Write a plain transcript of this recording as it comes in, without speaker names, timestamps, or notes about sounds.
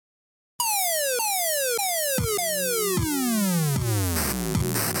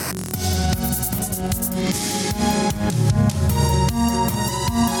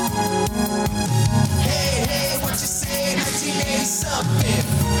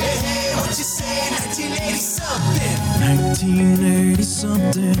1980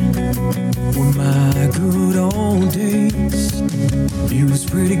 something were my good old days. It was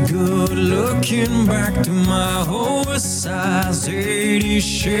pretty good looking back to my oversized 80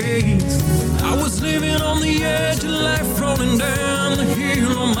 shades. I was living on the edge of life, rolling down the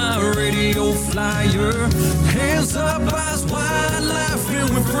hill on my radio flyer. Hands up, eyes wide,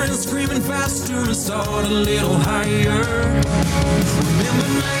 laughing with friends screaming faster and start a little higher. Remember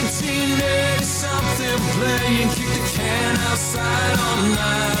 1980 something playing, kick the can outside all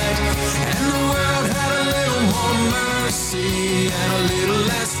night. And the world had a little more mercy and a little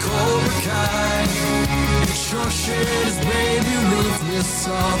less Cobra Kai. It sure shared his baby ruthless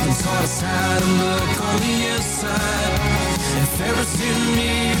off and taught us how to look on the inside. And Ferris didn't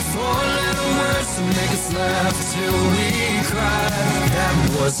need 4-letter words to make us laugh till we cried. That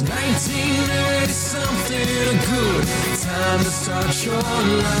was 1980 something, a good time to start your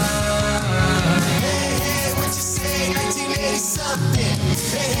life. Hey, what you say, 1980 something.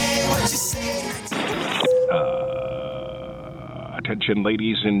 Hey, what you say, 1980. Attention,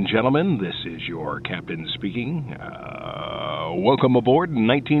 ladies and gentlemen, this is your captain speaking. Welcome aboard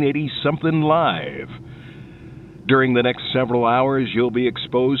 1980 Something Live. During the next several hours, you'll be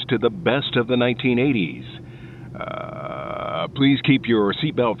exposed to the best of the 1980s. Please keep your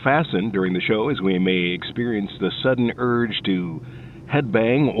seatbelt fastened during the show, as we may experience the sudden urge to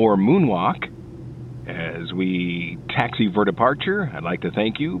headbang or moonwalk. As we taxi for departure, I'd like to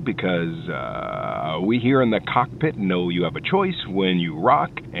thank you because we here in the cockpit know you have a choice when you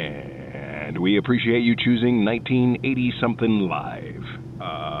rock, and we appreciate you choosing 1980 Something Live.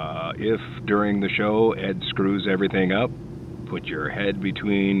 If during the show Ed screws everything up, put your head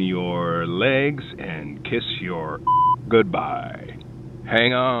between your legs and kiss your goodbye.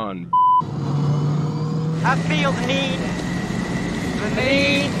 Hang on. I feel the need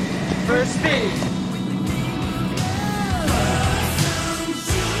for speed.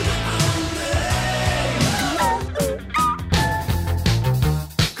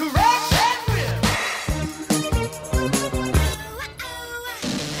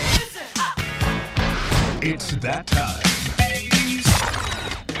 It's that time.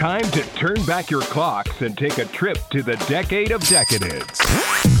 Time to turn back your clocks and take a trip to the decade of decadence.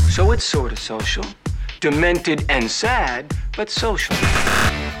 So it's sort of social. Demented and sad, but social.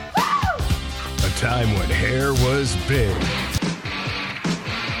 A time when hair was big.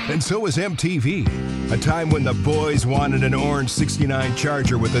 And so was MTV. A time when the boys wanted an orange 69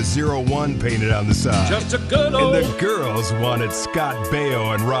 Charger with a 01 painted on the side. Just a good old... And the girls wanted Scott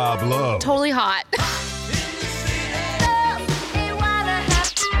Baio and Rob Lowe. Totally hot.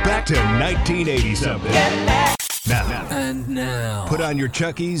 Back to 1980 something. Now, put on your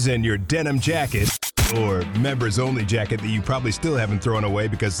Chuckies and your denim jacket, or members only jacket that you probably still haven't thrown away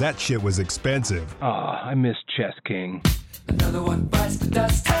because that shit was expensive. I miss Chess King. another one bites the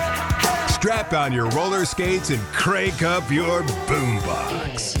dust. Strap on your roller skates and crank up your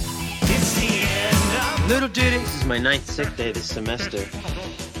boombox. It's the end of Little Ditty. This is my 9th sick day this semester.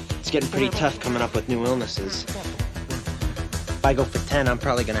 It's getting pretty tough coming up with new illnesses. If I go for 10, I'm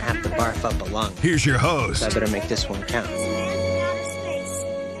probably gonna have to barf up a lung. Here's your host. So I better make this one count.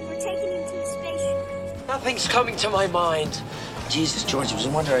 Nothing's coming to my mind. Jesus, George, it was a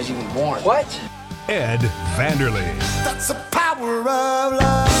wonder I was even born. What? Ed Vanderlee. That's the power of love.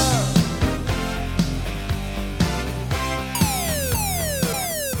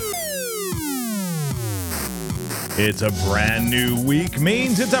 It's a brand new week,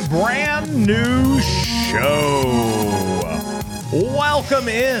 means it's a brand new show. Welcome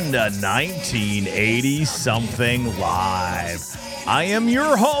into 1980 Something Live. I am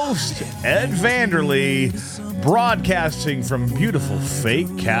your host, Ed Vanderlee, broadcasting from beautiful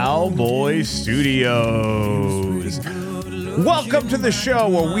Fake Cowboy Studios. Welcome to the show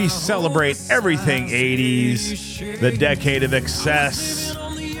where we celebrate everything 80s, the decade of excess,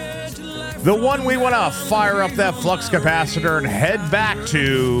 the one we want to fire up that flux capacitor and head back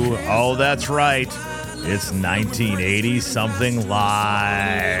to. Oh, that's right. It's 1980 Something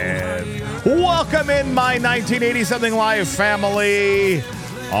Live. Welcome in, my 1980 Something Live family.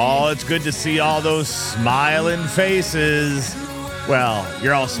 Oh, it's good to see all those smiling faces. Well,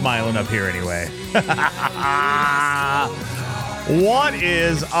 you're all smiling up here anyway. What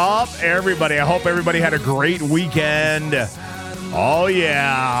is up, everybody? I hope everybody had a great weekend. Oh,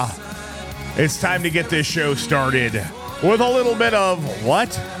 yeah. It's time to get this show started with a little bit of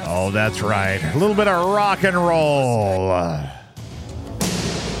what? Oh, that's right. A little bit of rock and roll.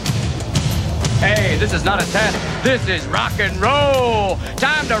 Hey, this is not a test. This is rock and roll.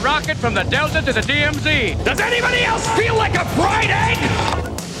 Time to rock it from the Delta to the DMZ. Does anybody else feel like a fried egg?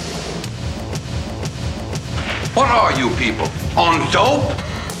 What are you people? On dope?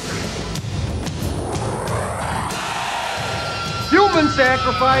 Human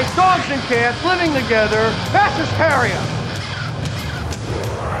sacrifice, dogs and cats living together, mass hysteria.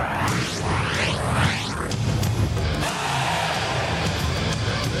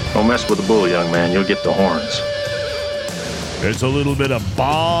 Don't mess with the bull, young man. You'll get the horns. It's a little bit of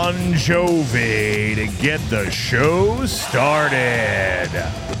Bon Jovi to get the show started.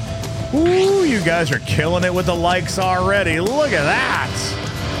 Ooh, you guys are killing it with the likes already. Look at that.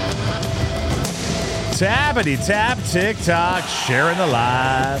 Tappity tap, TikTok, sharing the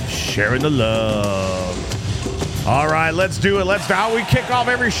live, sharing the love. All right, let's do it. Let's do how we kick off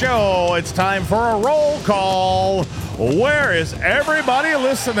every show. It's time for a roll call. Where is everybody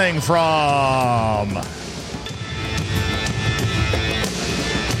listening from?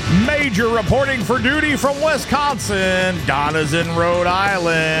 Major reporting for duty from Wisconsin. Donna's in Rhode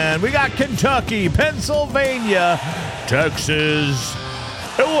Island. We got Kentucky, Pennsylvania, Texas,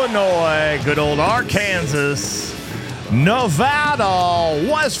 Illinois, good old Arkansas, Nevada,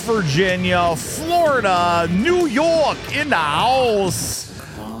 West Virginia, Florida, New York in the house.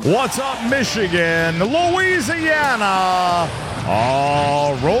 What's up, Michigan, Louisiana?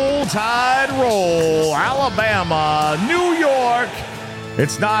 Oh, roll tide roll. Alabama, New York.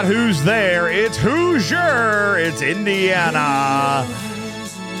 It's not who's there, it's Hoosier. It's Indiana.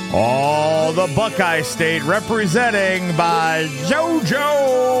 Oh, the Buckeye State representing by JoJo.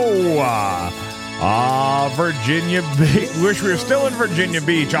 Virginia Beach. Wish we were still in Virginia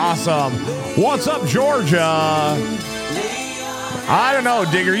Beach. Awesome. What's up, Georgia? I don't know,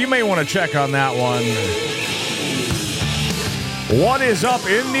 Digger. You may want to check on that one. What is up,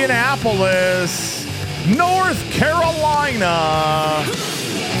 Indianapolis? North Carolina.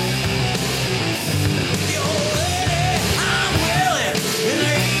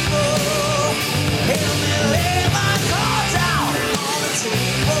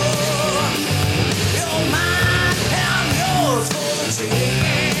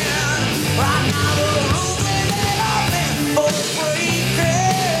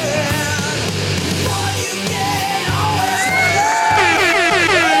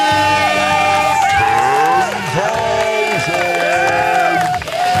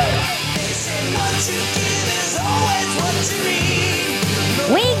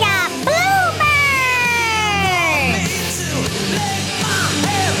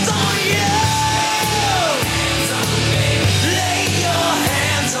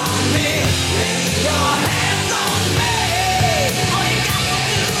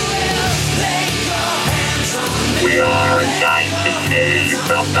 We are 1980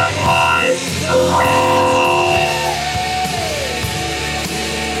 something live.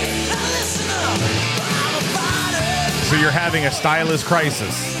 So you're having a stylist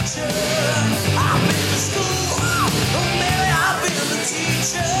crisis.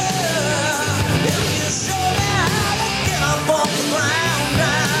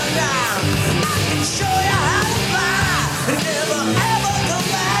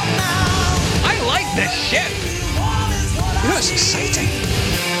 I like this shit. You know, it's exciting.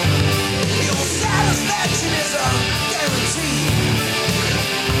 Your satisfaction is a guarantee.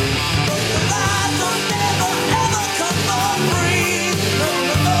 But the life will never ever come for free. No,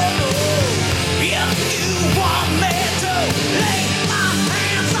 no, no, no. If you want me to lay my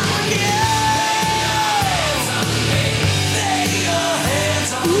hands on you, lay your hands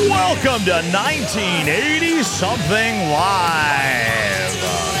on me. Welcome to 1980 something live.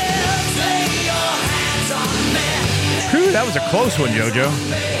 Whew, that was a close one, JoJo.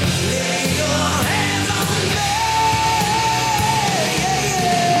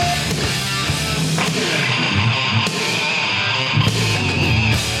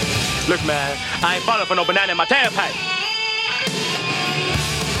 Look, man, I ain't falling for no banana in my tailpipe.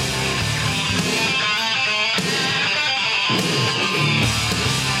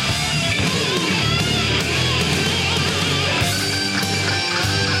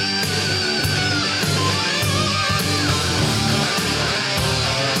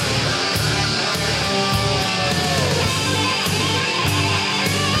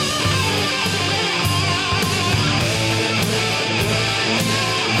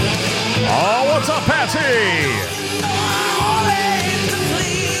 Oh, what's up, Patsy?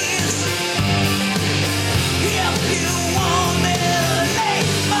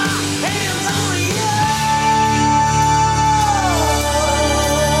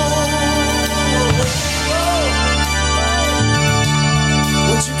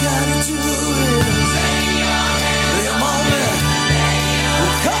 What you gotta do is lay them on me.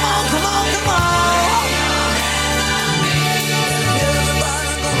 Come on, come on, come on.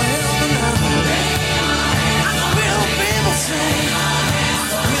 Everybody gonna help me now.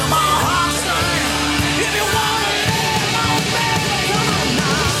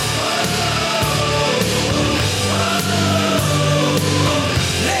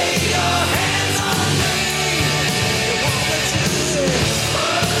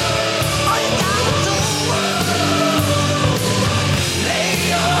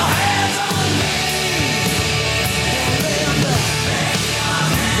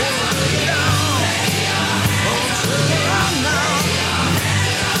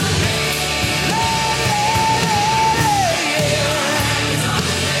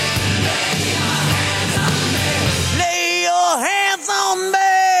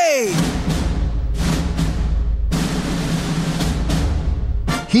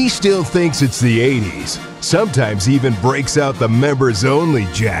 He still thinks it's the 80s. Sometimes he even breaks out the members-only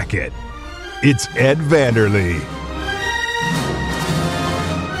jacket. It's Ed Vanderlee.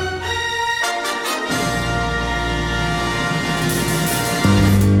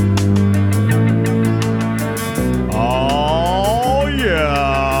 Oh,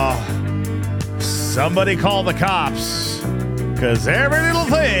 yeah. Somebody call the cops, because every little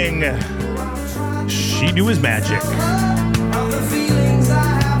thing she knew was magic.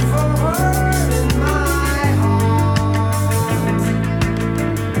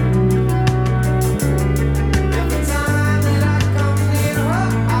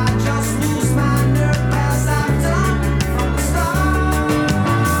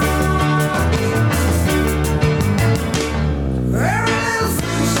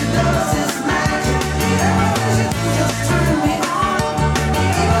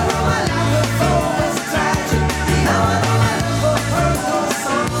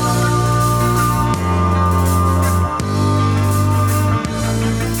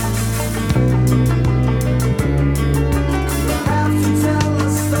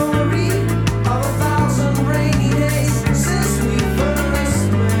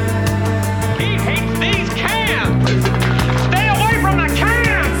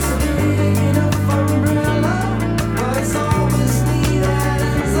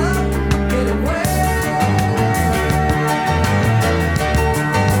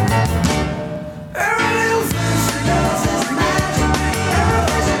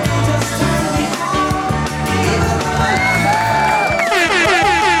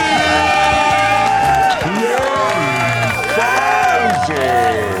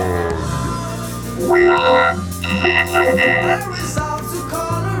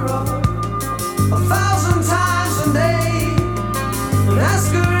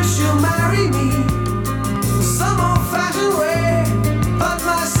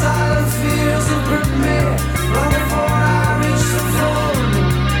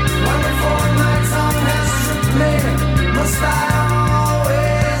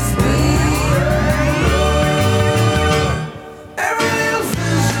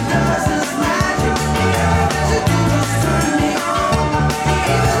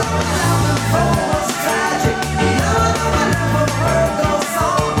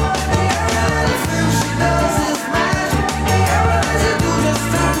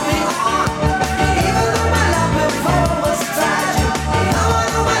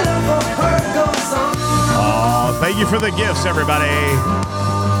 For the gifts, everybody.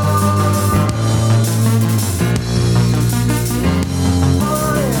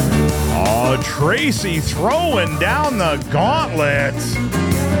 Oh, Tracy throwing down the gauntlet.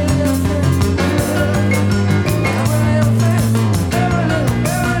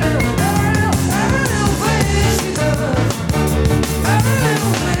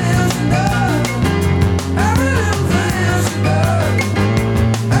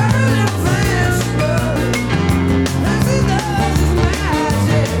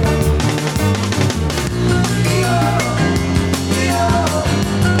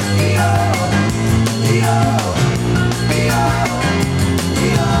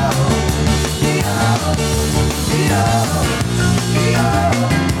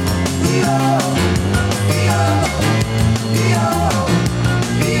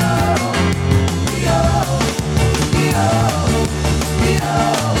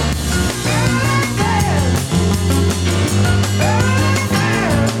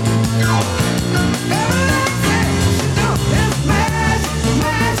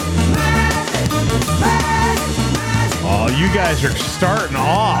 Are starting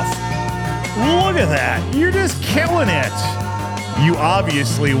off. Look at that. You're just killing it. You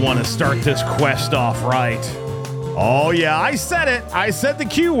obviously want to start this quest off right. Oh, yeah, I said it. I said the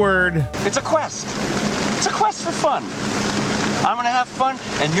Q word. It's a quest. It's a quest for fun. I'm going to have fun,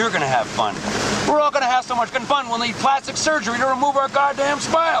 and you're going to have fun. We're all going to have so much fun we'll need plastic surgery to remove our goddamn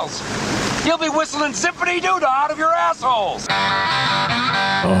smiles. You'll be whistling zippity-doo-dah out of your assholes.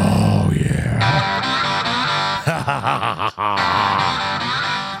 Oh, yeah.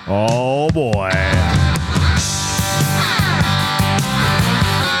 Oh boy.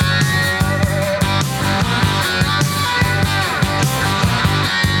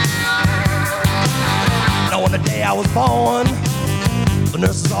 Now on the day I was born, the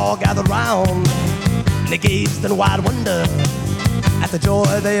nurses all gathered round, and they gazed in wide wonder at the joy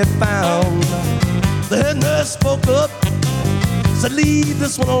they had found. The head nurse spoke up, said, "Leave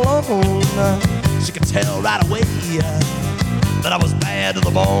this one alone." She could tell right away that I was bad to the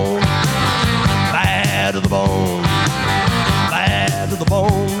bone, bad to the bone, bad to the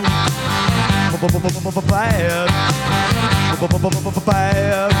bone, bad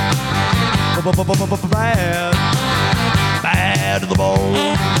Bad to the bone.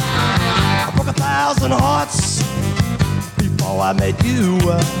 I broke 1,000 hearts before I met you.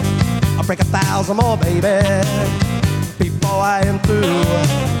 I break 1,000 more, baby, before I am through.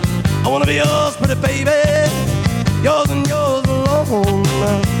 I wanna be yours, pretty baby, yours and yours alone.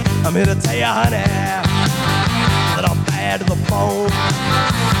 I'm here to tell you, honey, that I'm bad to the bone,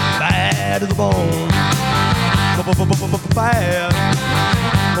 bad to the bone. Bad, bad,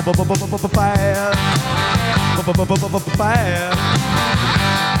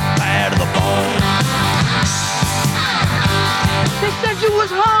 bad to the bone. They said you was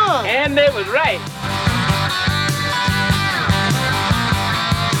hung. And they was right.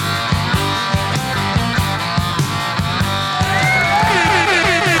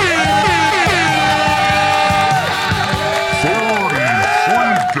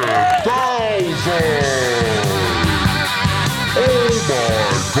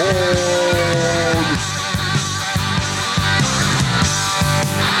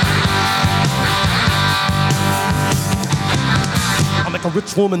 I make a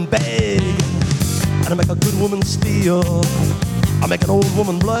rich woman beg, and I make a good woman steal. I make an old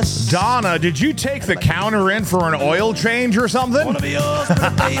woman blush. Donna, did you take the counter in for an oil change or something? I wanna be yours,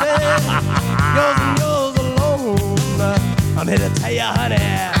 baby, yours and yours alone. I'm here to tell you, honey,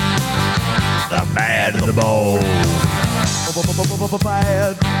 that I'm bad to the bone.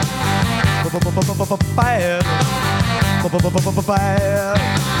 Bad, bad,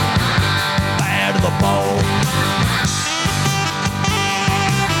 bad to the bone.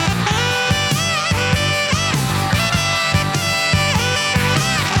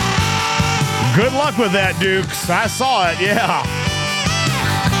 Good luck with that, Dukes. I saw it, yeah.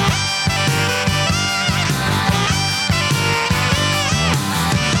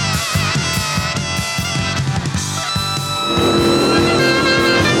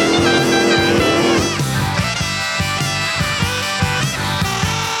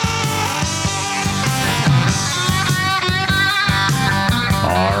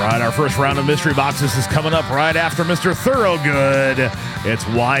 All right, our first round of mystery boxes is coming up right after Mr. Thorogood. It's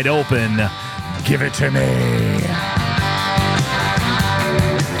wide open. Give it to me.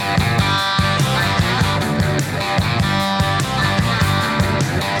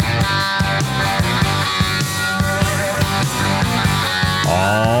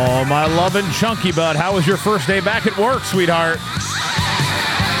 Oh, my loving chunky bud. How was your first day back at work, sweetheart?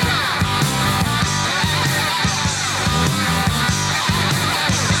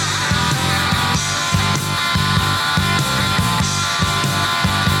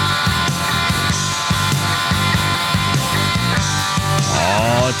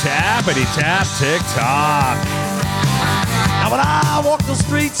 Tappity tap, tick tock. Now when I walk the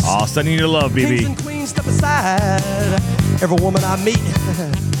streets, oh, sending you love, BB. Kings and queens step aside. Every woman I meet,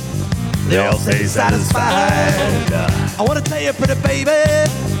 they all say satisfied. I want to tell you, pretty baby,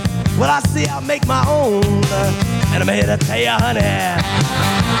 what I see I make my own. And I'm here to tell you, honey,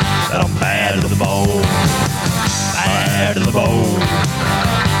 that I'm bad to the bone. Bad to the bone.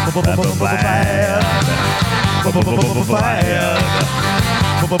 Bad.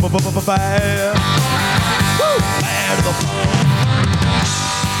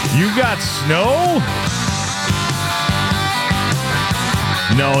 You got snow?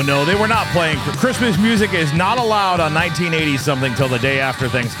 No, they were not playing. Christmas music is not allowed on 1980 something till the day after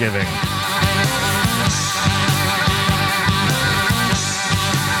Thanksgiving.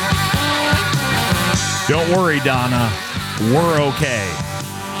 Don't worry, Donna. We're okay.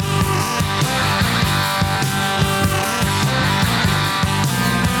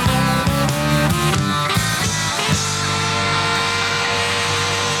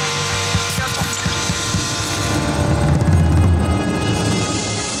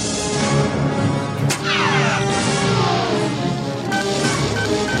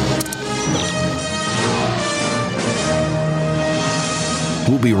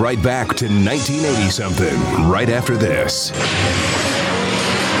 We'll be right back to 1980-something right after this.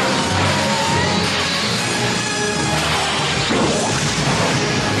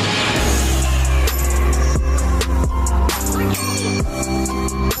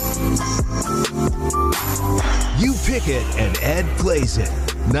 You pick it and Ed plays it.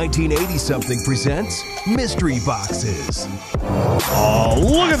 1980-something presents Mystery Boxes. Oh,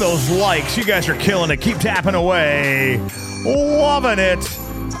 look at those likes. You guys are killing it. Keep tapping away. Loving it.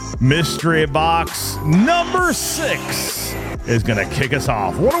 Mystery box number 6 is going to kick us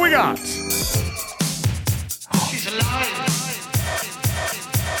off. What do we got? She's alive.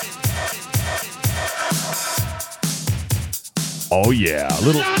 Oh, yeah.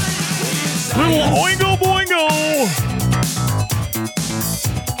 Little oingo boingo.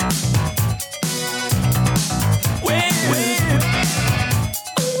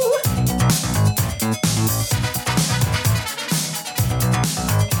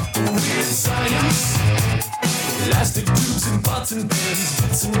 Plastic tubes and pots and pans,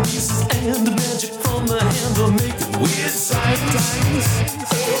 bits and pieces, and magic from the hand are making weird signs.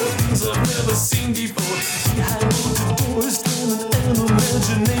 Things I've never seen before. Behind bolted doors, talent and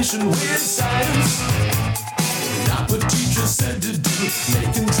imagination, weird science. Not what teachers said to do,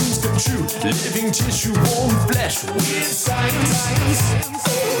 making dreams come true. Living tissue, warm flesh, weird science.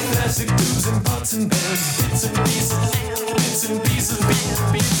 Plastic tubes and pots and pans, bits and pieces, bits and pieces,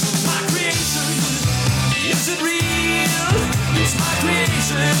 bits of my creation. Is it real? It's my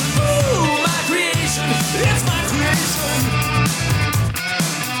creation. Oh, my creation. It's my creation.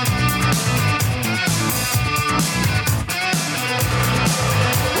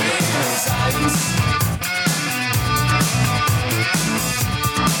 Weird science.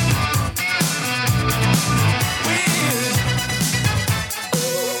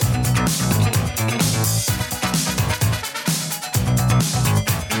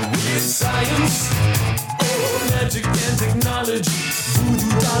 Science, oh, magic and technology,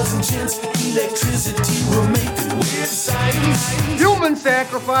 voodoo dolls and chants, electricity, we're making weird science. Human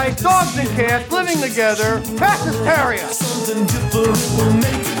sacrifice, dogs and cats living together, mass hysteria. Something different, we're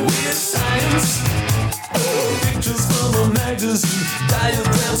making weird science. Oh, pictures from a magazine,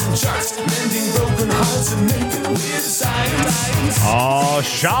 diagrams and charts, mending broken hearts and making weird science. Oh,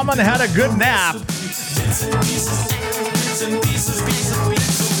 Shaman had a good nap. Bits and pieces, bits and pieces,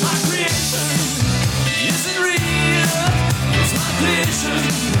 pieces of my creation. Is it real? It's my creation.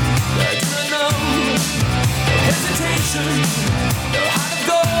 I do not know. No hesitation. No heart of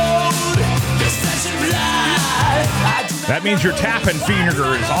gold. Just flesh and blood. That means your tapping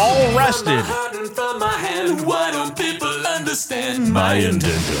finger is all rested. From my hand, why don't people understand my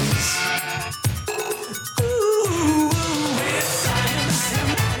intentions?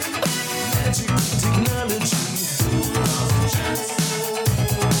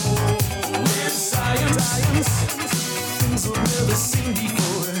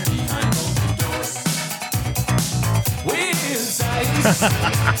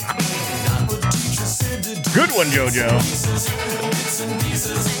 Good one, JoJo.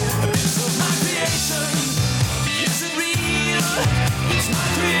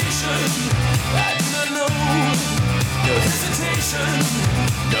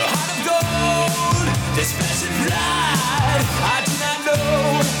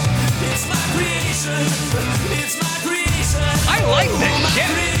 I like this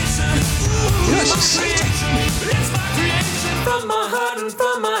shit. This is Satan. It's my creation from my heart and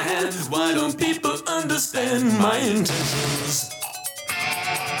from my hand. Why don't people understand my intentions?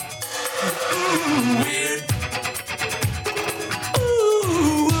 Ooh, weird.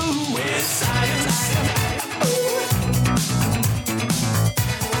 Ooh, weird science.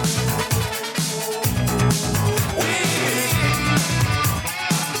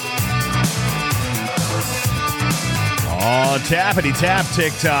 Oh, tappity tap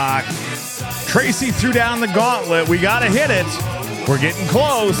TikTok. Tracy threw down the gauntlet. We got to hit it. We're getting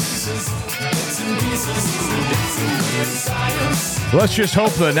close. Let's just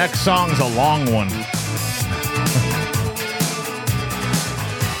hope the next song's a long one.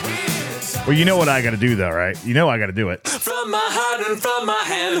 Well, you know what I got to do, though, right? You know I got to do it. From my heart and from my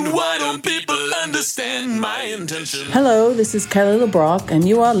hand, why don't people understand my intention? Hello, this is Kelly LeBrock, and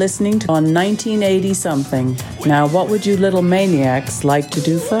you are listening to on 1980 something. Now, what would you little maniacs like to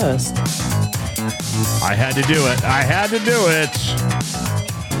do first? I had to do it. I had to do it.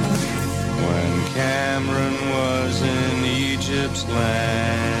 When Cameron was in Egypt's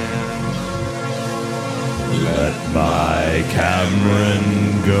land, let my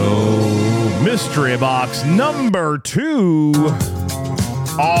Cameron go. Mystery box number 2.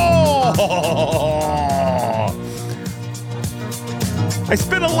 Oh! I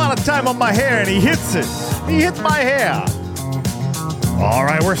spent a lot of time on my hair and he hits it. He hits my hair. All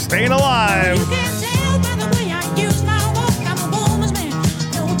right, we're staying alive. You can tell by the way I use my walk. I'm a woman's man.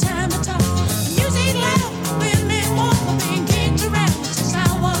 No time to talk. Music loud. Women walk. I've been kicked around since I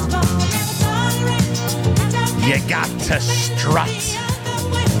was born. Never tolerate. You got to strut.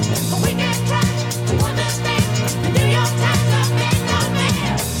 We can try to understand. The New York Times are big on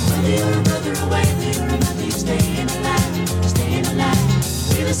man. Whether you're a brother away, you're a mother, you're staying alive. Staying alive.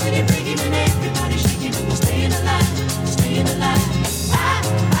 We're the city breaking and everybody shaking. We're staying alive. Staying alive.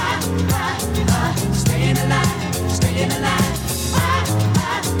 Staying alive, staying alive,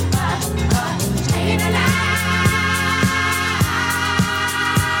 staying alive.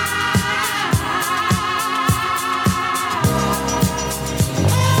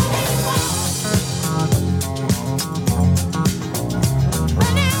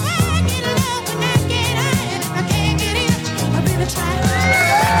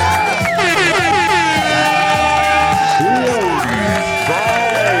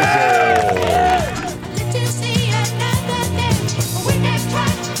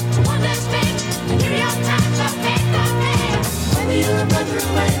 brother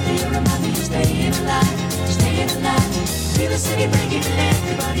or whether you're a mother, you're staying alive, staying alive. Feel the city breaking and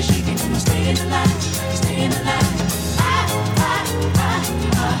everybody shaking and we're staying alive, staying alive.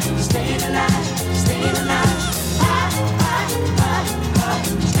 Staying alive, staying alive.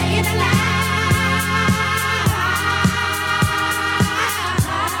 Staying alive.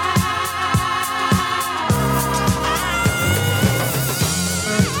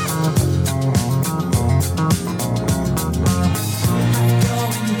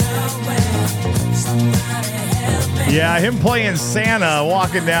 Yeah, him playing Santa,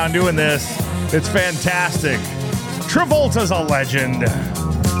 walking down doing this. It's fantastic. Travolta's a legend.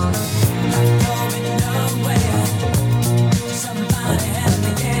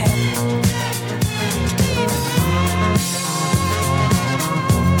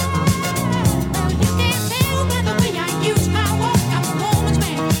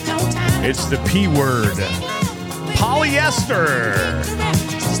 It's the P word. Polyester.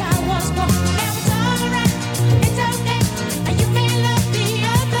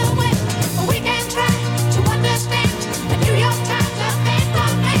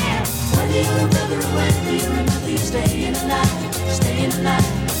 Staying alive.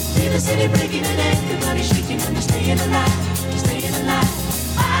 Feel the city breaking and everybody shaking and we're staying alive, staying alive.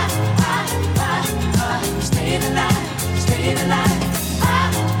 Staying alive, staying alive.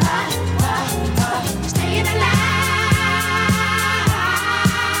 Staying alive.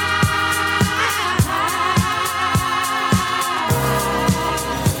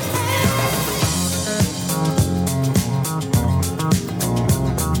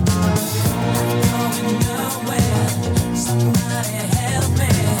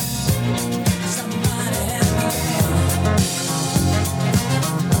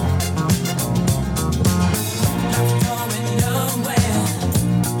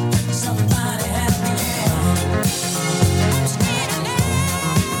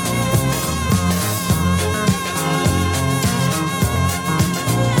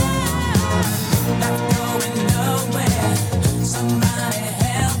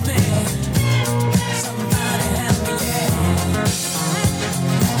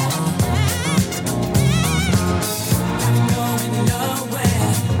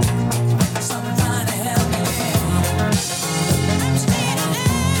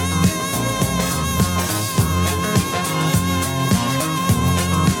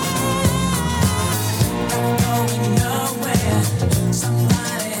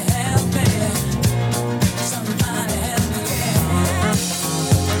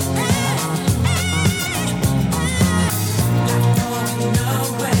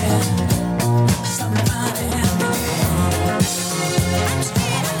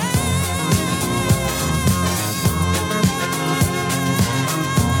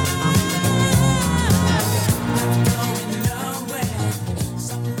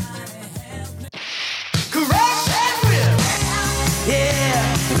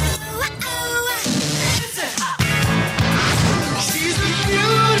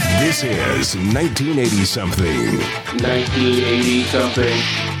 This is 1980 something. 1980 something.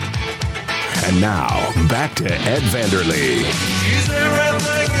 And now, back to Ed Vanderlee.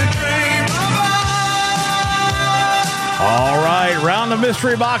 All right, round of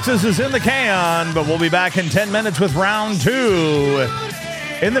mystery boxes is in the can, but we'll be back in 10 minutes with round 2.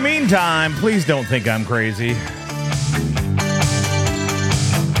 In the meantime, please don't think I'm crazy.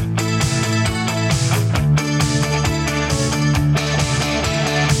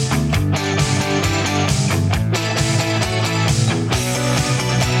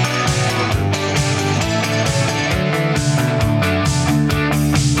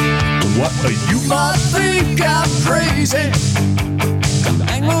 You might think I'm crazy to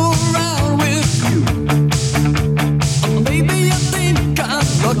hang around with you. Maybe you think I'm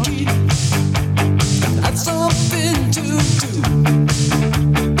lucky, that's something to do.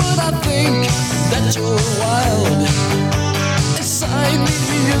 But I think that you're wild, inside me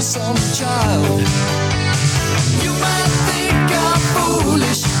you're some child. You might think I'm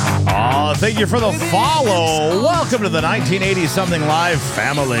foolish. Aw, thank you for the follow. Welcome to the 1980 something live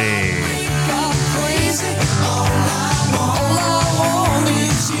family.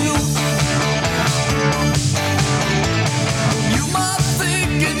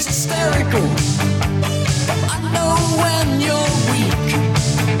 Hysterical, but I know when you're weak.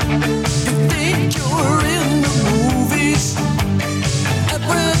 You think you're in the movies,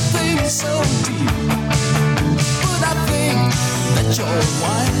 everything's so deep. But I think that you're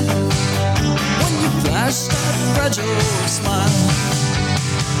wild when you flash that fragile smile.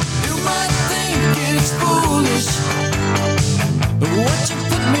 You might think it's foolish what you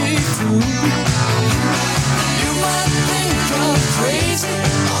put me through. You might think I'm crazy.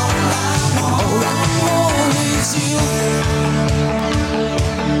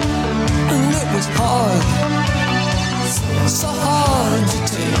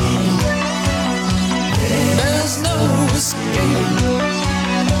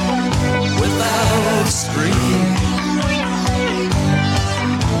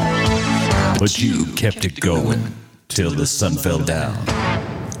 But you kept it going till the sun fell down.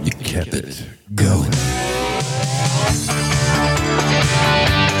 You kept it going.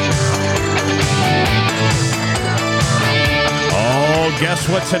 Oh, guess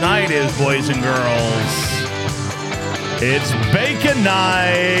what tonight is, boys and girls? It's bacon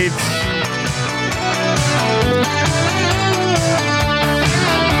night.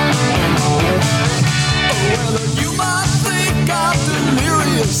 Well, you might think I'm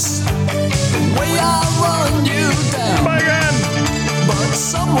delirious the way I run you down. But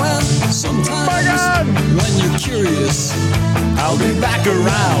somewhere, sometimes, when you're curious, I'll be back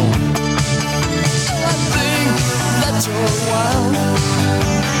around. I think that you're wild,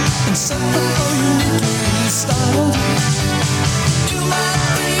 and somehow you need to be styled. You might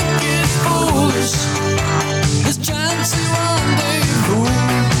think it's foolish, this chance you rendezvous.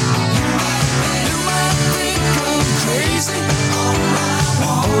 You might think I'm crazy.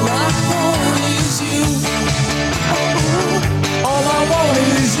 All I want is you. All I want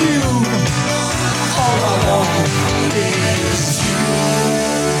is you. All I want is you.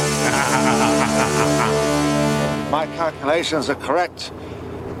 My calculations are correct.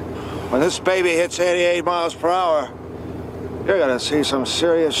 When this baby hits 88 miles per hour, you're gonna see some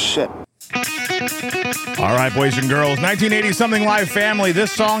serious shit. All right, boys and girls, 1980 Something Live family,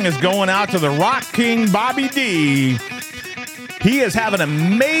 this song is going out to the Rock King Bobby D. He is having a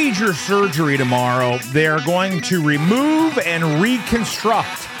major surgery tomorrow. They're going to remove and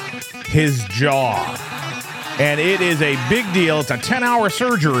reconstruct his jaw. And it is a big deal. It's a 10-hour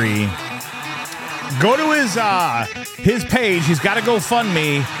surgery. Go to his page. He's got a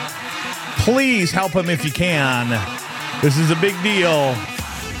GoFundMe. Please help him if you can. This is a big deal.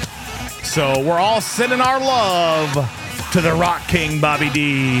 So we're all sending our love to the Rock King Bobby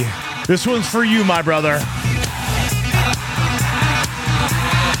D. This one's for you, my brother.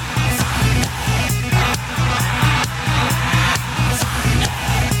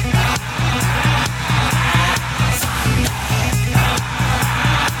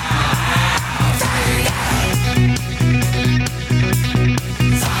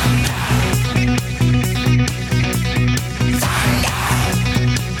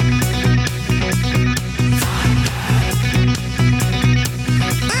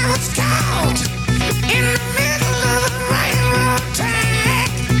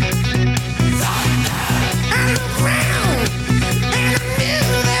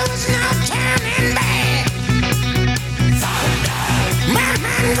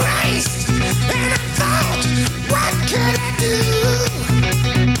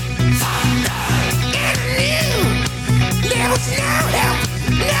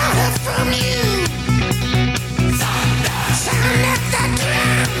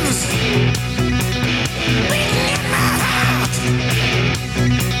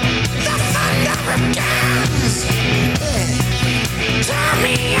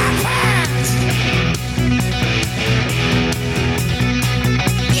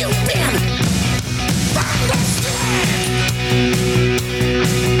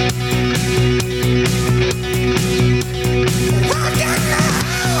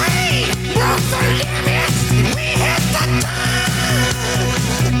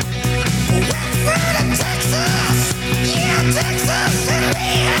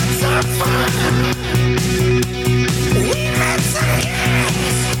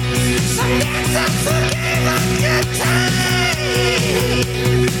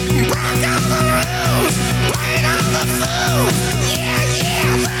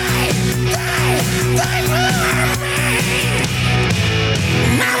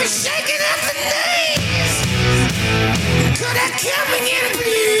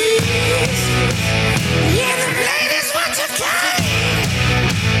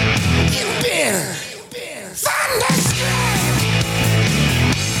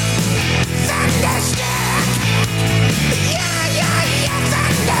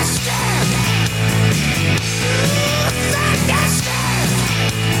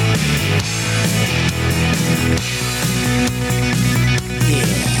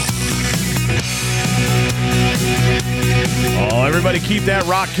 Keep that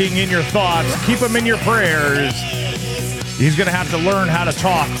Rock King in your thoughts. Keep him in your prayers. He's going to have to learn how to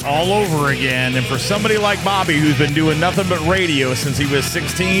talk all over again. And for somebody like Bobby, who's been doing nothing but radio since he was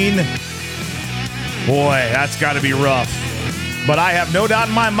 16, boy, that's got to be rough. But I have no doubt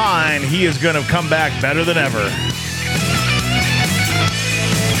in my mind he is going to come back better than ever.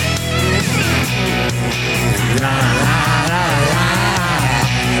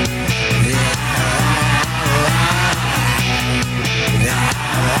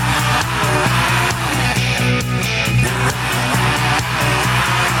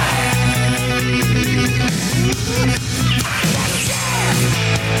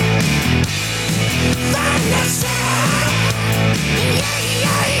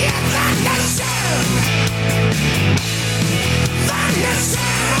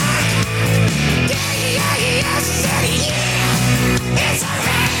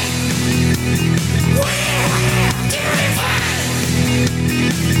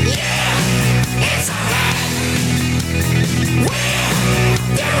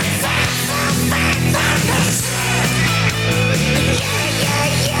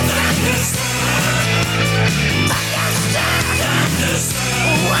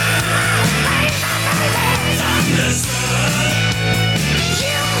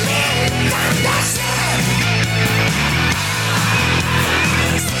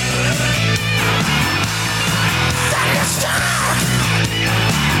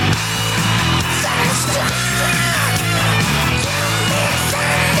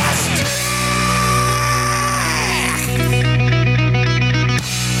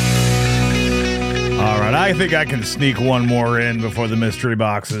 think I can sneak one more in before the mystery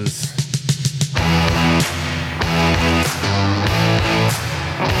boxes.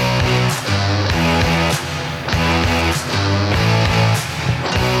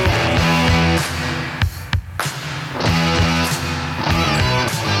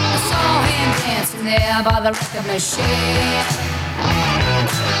 There by the record machine,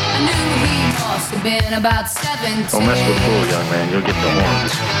 I knew he must have been about 17. Don't mess with the bull, young man. You'll get the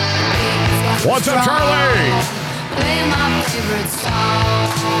horns. What's up, Charlie? Play my favorite song,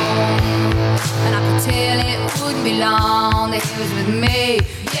 and I could tell it wouldn't be long that he was with me,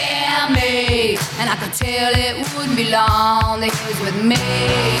 yeah, me. And I could tell it wouldn't be long that he was with me,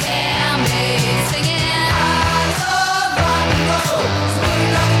 yeah, me. Singing, I love rock and roll.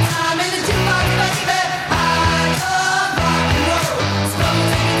 Spending all the time in the jukebox, baby. I love rock and roll. Slow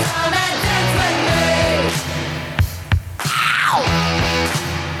taking time and dance with me. Ow!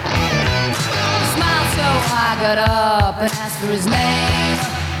 He smiled so I got up and asked for his name.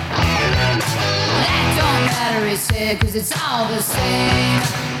 That don't matter, he said, 'cause it's all the same.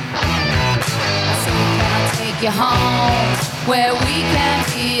 I said, can I take you home where we can't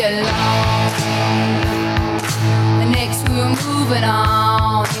be alone? And next we were moving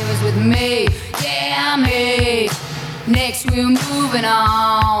on, he was with me, yeah, me. Next we were moving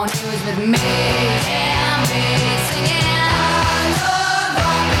on, he was with me, yeah, me. Singing, I love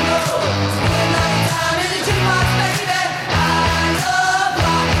rock and roll. Spending all the time in the jukebox, baby. I love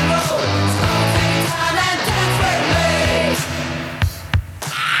rock and roll. So take time and dance with me.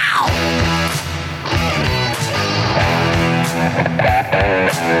 Ow!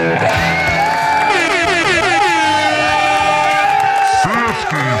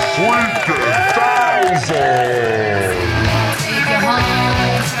 50,000. Take you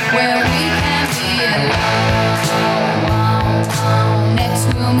home where we can be alone. Next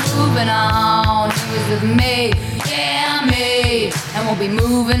we're moving on. He was with me, yeah, me. And we'll be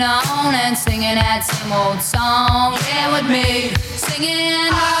moving on and singing that same old song, yeah, with me. Singing,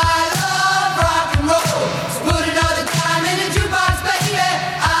 I love rock and roll. So put another time in the jukebox, baby.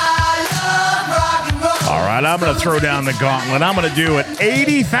 I love rock and roll. All right, I'm going to throw down the gauntlet. I'm going to do it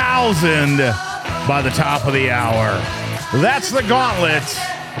 80,000 by the top of the hour. That's the gauntlet.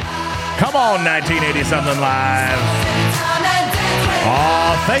 Come on, 1980 something live.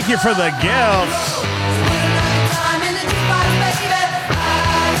 Oh, thank you for the gifts.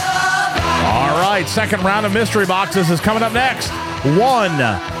 All right, second round of mystery boxes is coming up next.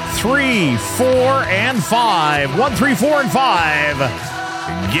 1, 3, 4, and 5. 1, 3, 4, and 5.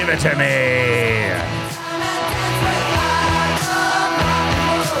 Give it to me.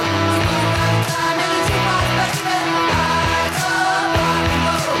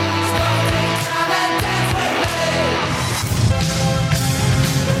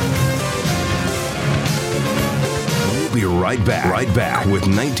 We'll be right back with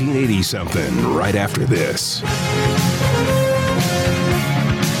 1980 something right after this.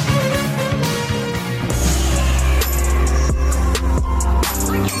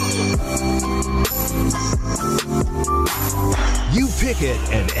 You pick it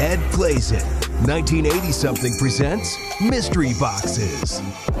and Ed plays it. 1980 something presents Mystery Boxes.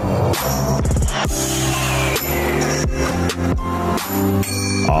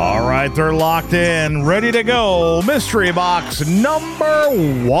 All right, they're locked in, ready to go. Mystery box number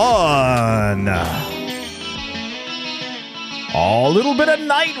 1. A little bit of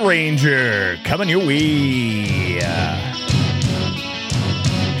Night Ranger coming your way.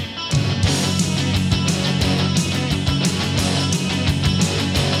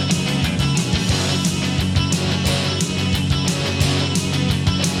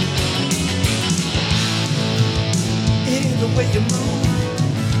 It ain't the way you move.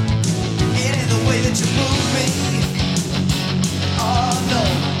 It ain't the way that you move me. Oh no.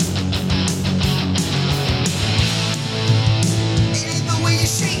 It ain't the way you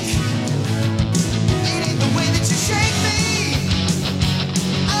shake. It ain't the way that you shake me.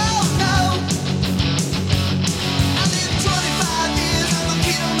 Oh no. I lived 25 years, I'm a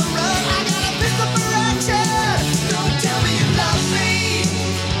kid on the run. I got a pistol for action. Don't tell me you love me.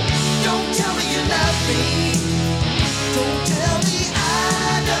 Don't tell me you love me. Don't tell me I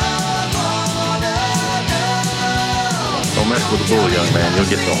don't wanna know. Don't mess with the bull, young man. You'll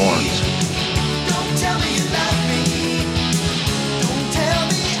get the horns. Don't tell me you love me. Don't tell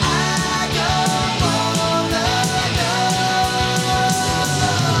me I don't wanna know.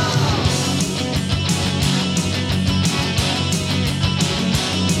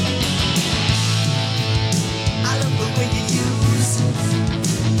 I love the way you use.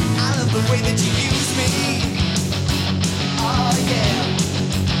 I love the way that you use me. Oh yeah.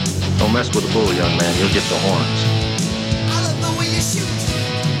 Don't Don't mess with the bull, young man. You'll get the horns. I love the way you shoot.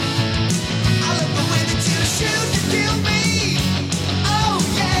 I love the way that you shoot to kill me. Oh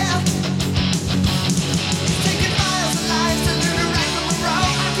yeah. Taking miles of lives to learn to right from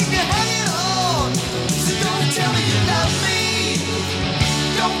wrong. I keep you hanging on. So don't tell me you love me.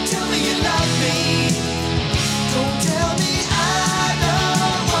 Don't tell me you love me. Don't tell me I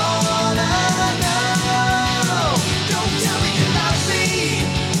don't wanna know. Don't tell me you love me.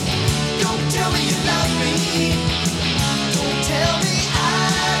 Don't tell me you love me. Don't tell me I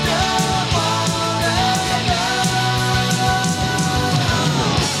don't wanna know.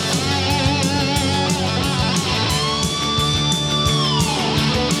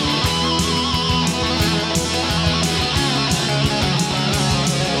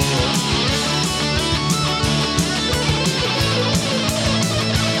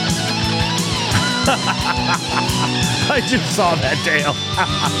 I just saw that, Dale.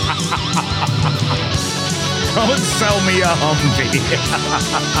 Don't sell me a Humvee.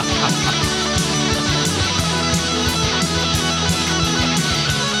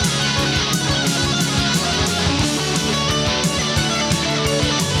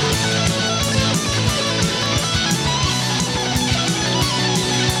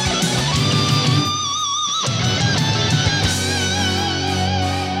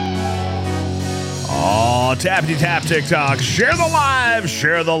 Oh, Tappity Tap TikTok. Share the live,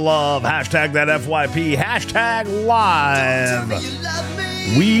 share the love. Hashtag that FYP. Hashtag live.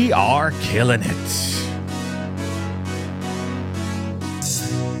 We are killing it.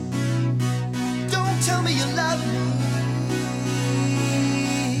 Don't tell me you love me.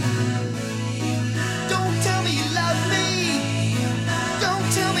 Don't tell me you love me.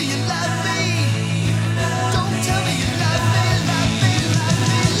 Don't tell me you love me. Don't tell me you love me, love me, love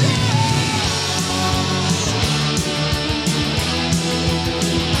me.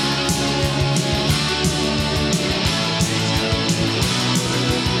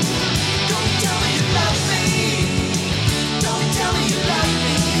 Don't tell me you love me. Don't tell me you love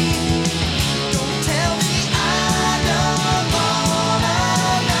me. Don't tell me I don't wanna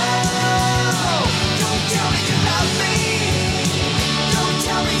know. Don't tell me you love me. Don't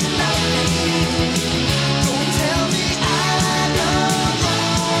tell me you love me. Don't tell me I don't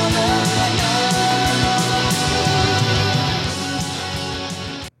wanna know.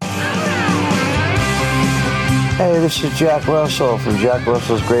 Hey, this is Jack Russell from Jack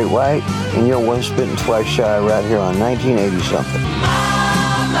Russell's Great White, and you're one spitting twice shy right here on 1980 something.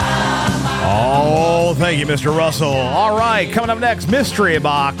 Oh, thank you, Mr. Russell. All right, coming up next, Mystery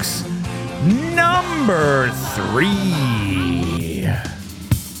Box number 3.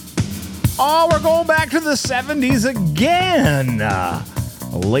 Oh, we're going back to the 70s again.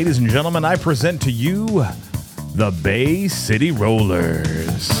 Ladies and gentlemen, I present to you the Bay City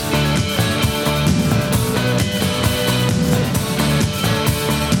Rollers.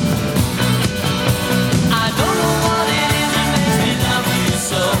 I don't know what it is that makes me love you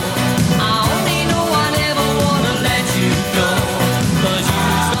so. I only know I never wanna let you go. 'Cause you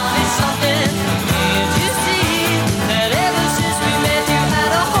started something, can't you see? That ever since we met you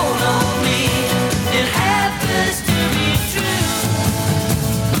had a hold on me. It happens to be true.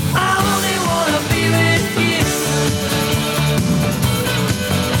 I only wanna be with you.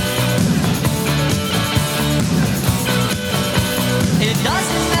 It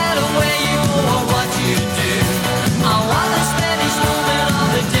doesn't matter where you go or what you do. I wanna spend each moment of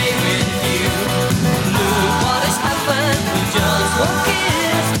the day with you. Look what has happened with just one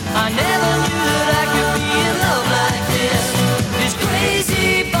kiss. I never knew that I could be in love like this. It's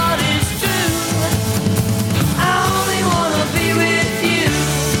crazy, but it's true. I only wanna be with you.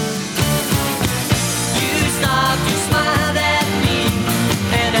 You stopped, you smiled at me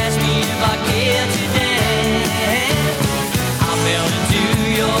and asked me if I cared today. I fell into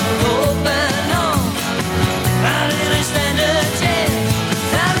your open arms. I didn't stand a chance.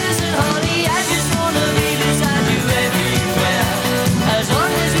 Now listen, honey, I just wanna be beside you everywhere. As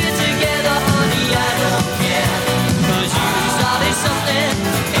long as we're together, honey, I don't care. 'Cause you started something,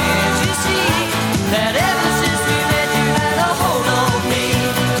 can't you see? That ever since we met you had a hold on me.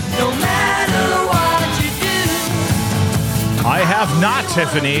 No matter what you do. I have not,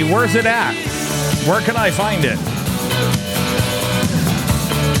 Tiffany. Where's it at? Where can I find it?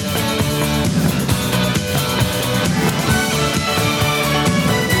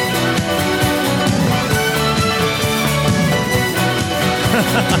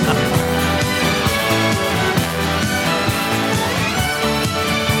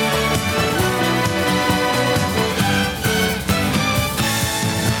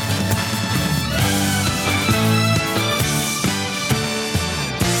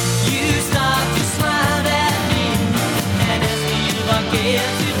 You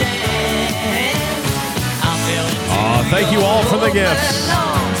Thank you all for the gifts.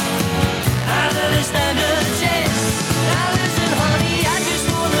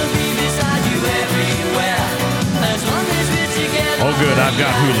 Oh, good. I've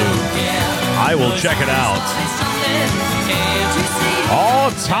got Hulu. I will check it out. Oh,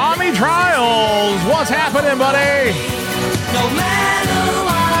 Tommy Trials. What's happening, buddy? No matter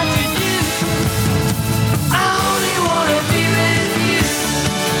what you do, I only wanna be with you.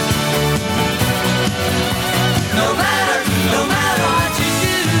 No matter what you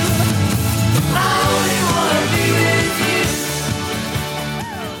do, I only wanna be with you.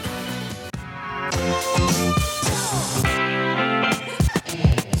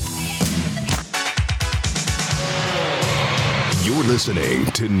 You're listening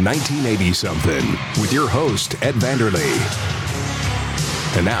to 1980 Something with your host, Ed Vanderlee.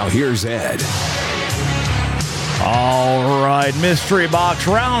 And now here's Ed. All right, Mystery Box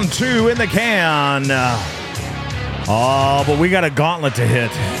round 2 in the can. Oh, but we got a gauntlet to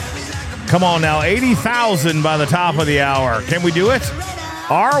hit. Come on now, 80,000 by the top of the hour. Can we do it?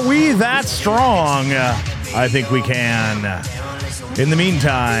 Are we that strong? I think we can. In the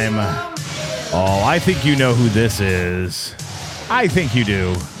meantime, oh, I think you know who this is. I think you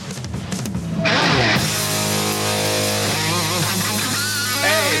do.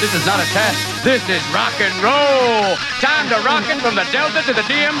 Hey, this is not a test. This is rock and roll. Time to rockin' from the Delta to the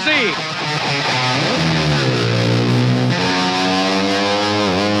DMZ.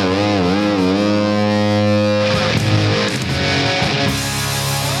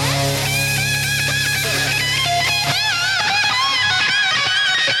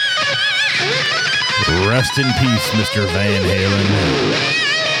 Rest in peace, Mr. Van Halen.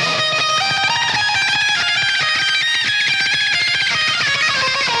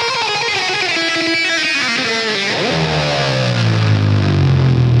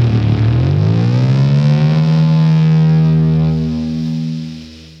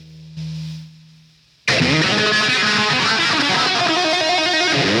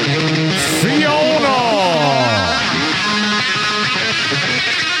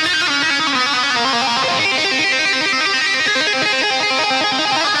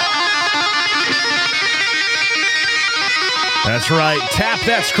 That's right. Tap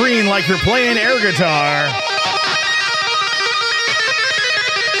that screen like you're playing air guitar.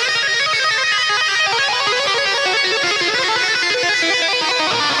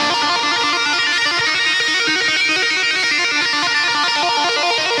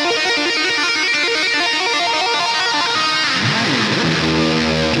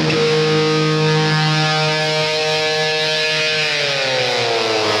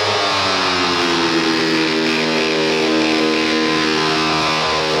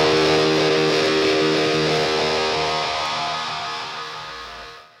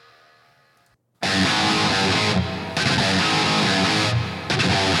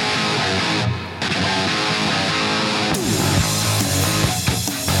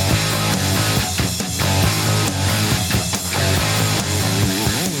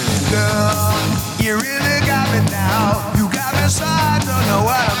 You really got me now. You got me so I don't know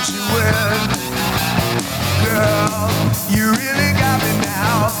what I'm doing. Girl, you really got me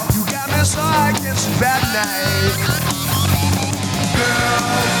now. You got me so I can sleep at night.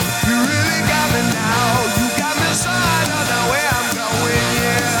 Girl, you really got me now. You got me so I don't know where I'm going,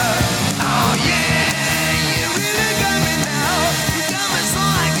 yeah. Oh yeah, you really got me now. You got me so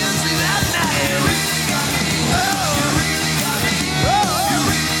I can sleep at night. You really got me. Oh, you really got me. Oh, you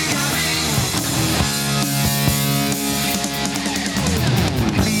really got me.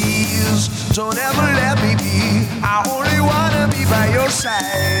 Please don't ever let me be. I only wanna be by your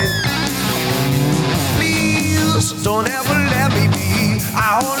side. Please don't ever let me be.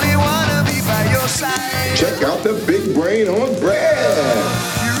 I only wanna be by your side. Check out the big brain on bread.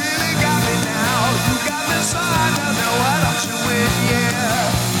 You really got me now. You got me so I don't know what I'm doing,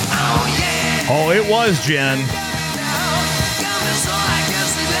 yeah. Oh yeah. Oh, it was Jen.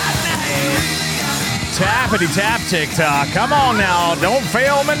 Tappity tap TikTok. Come on now. Don't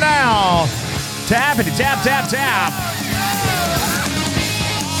fail me now. Tappity tap tap tap.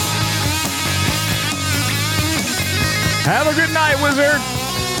 Have a good night, Wizard.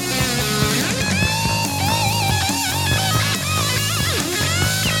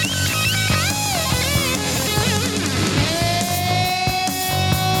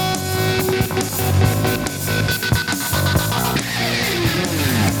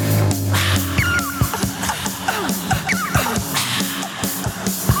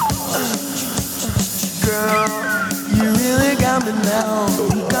 Girl, you really got me now.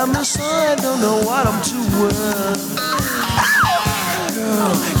 You got me so I don't know what I'm doing.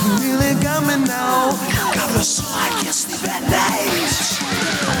 Girl, you really got me now. You got me so I can sleep at night.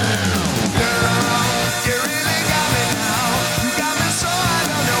 Girl, you really got me now. You got me so I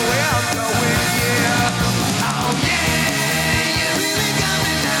don't know where I'm going, yeah. Oh yeah, you really got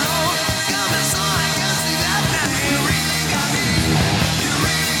me now. Got me so I can sleep at night. You really got me. You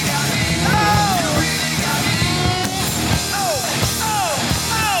really got me. Oh, you really got me. Oh, oh,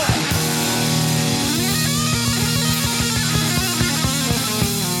 oh.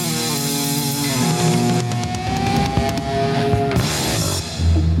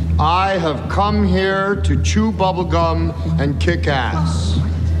 I have come here to chew bubblegum and kick ass.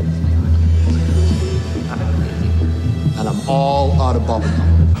 And I'm all out of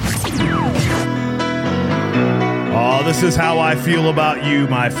bubblegum. Oh, this is how I feel about you,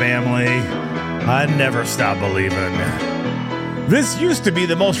 my family. I never stop believing. This used to be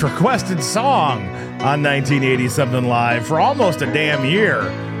the most requested song on 1980 Something Live for almost a damn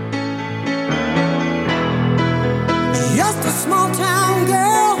year. Just a small town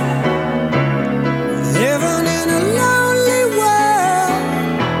girl living in a lonely world.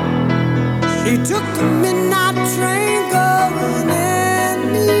 She took the midnight train going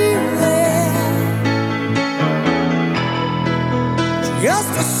anywhere.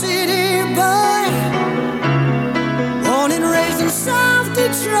 Just a city boy, born and raised in South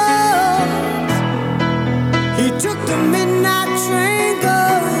Detroit. He took the midnight train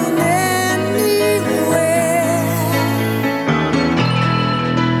going anywhere.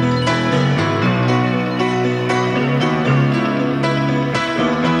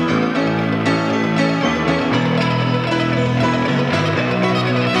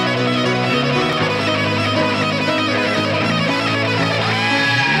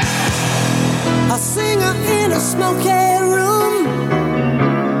 A singer in a smoky room,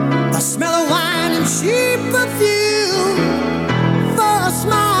 a smell of wine and cheap perfume. For a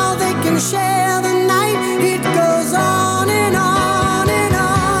smile they can share the night. It goes on and on and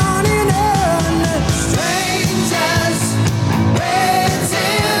on and on. Strangers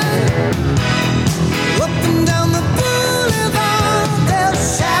waiting up and down the boulevard. Their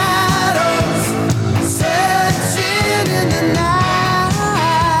shadows searching in the night.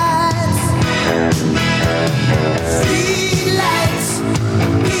 Streetlights,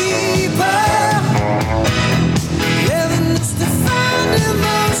 people living just to find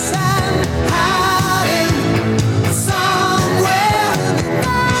emotion, hiding somewhere in the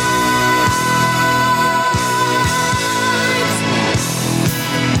night.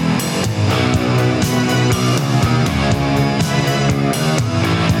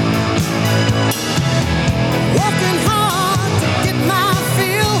 Working hard to get my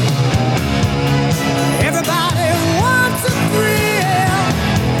fill. Everybody wants a thrill,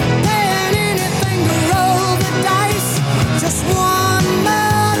 paying anything to roll the dice just one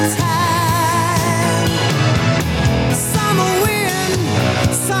more time. Some will win,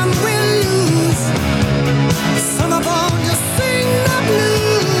 some will lose. Some of them just sing the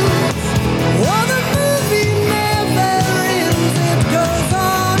blues. Oh, the movie never ends. It goes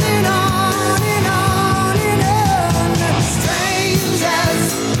on and on and on and on. Strangers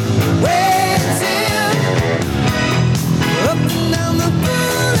waiting up and down the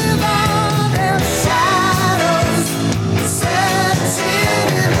boulevard. Their shadows searching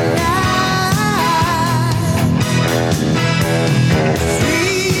in the night.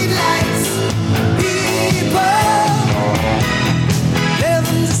 Streetlights, people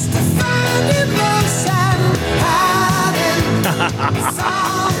living just to find emotion, hiding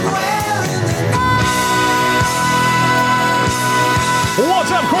somewhere in the night.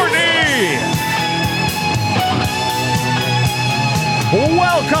 What's up, Courtney?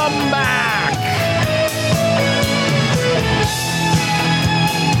 Welcome back.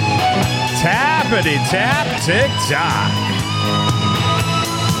 Tappity tap, tick tock.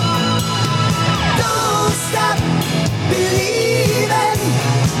 Don't stop believing.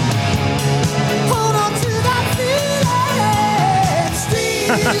 Hold on to that feeling.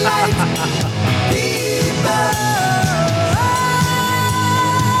 Streetlight people.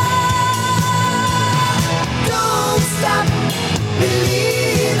 Don't stop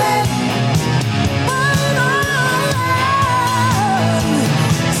believing. Hold on.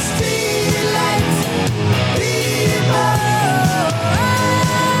 Streetlight people.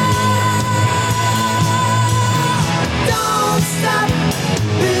 Don't stop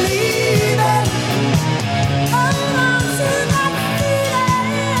believing. Hold on to that feeling.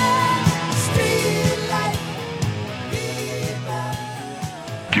 Streetlight people.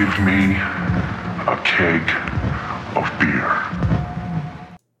 Give me a keg of beer.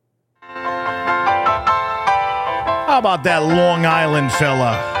 How about that Long Island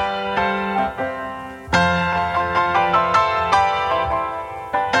fella?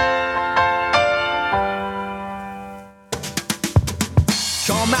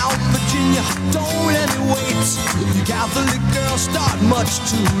 much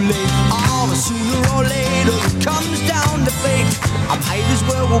too late. Oh, but sooner or later it comes down to fate. I might as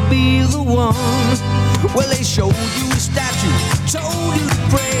well be the one. Well, they showed you a statue, told you to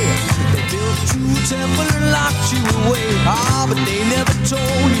pray. They built you a temple and locked you away. Ah, but they never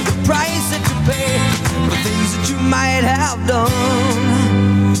told you the price that you pay for things that you might have done.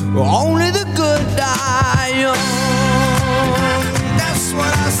 Only the good die young. That's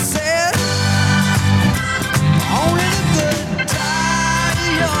what I said. Only the good die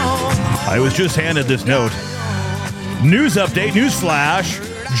young. I was just handed this note. News update, news flash.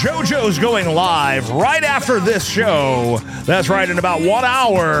 JoJo's going live right after this show. That's right, in about 1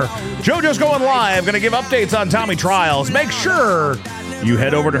 hour. JoJo's going live, going to give updates on Tommy Trials. Make sure you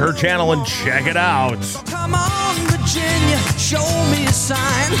head over to her channel and check it out. Come on, Virginia, show me a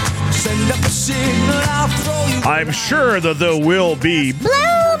sign. Send up a signal, I'll throw you. I'm sure that there will be bluebirds.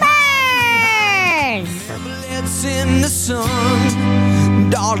 It's in the sun,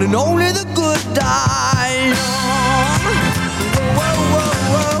 darling. Only the good die young. Whoa, whoa,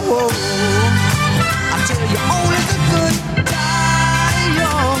 whoa, whoa, whoa. I tell you, only the good die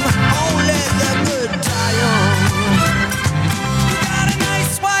young. Only the good die young. You got a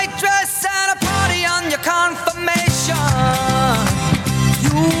nice white dress and a party on your confirmation.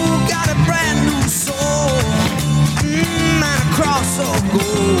 You got a brand new soul, and a cross of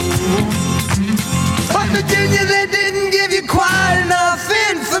gold. But Virginia, they didn't give you quite enough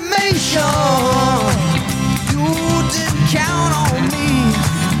information. You didn't count on me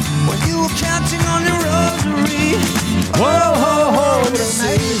when you were counting on your rosary. Whoa, ho, ho, they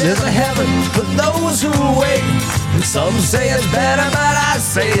say there's a heaven for those who wait. And some say it's better, but I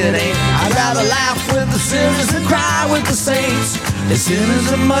say it ain't. I'd rather laugh with the sinners than cry with the saints. The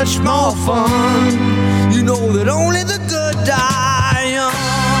sinners are much more fun. You know that only the good die young.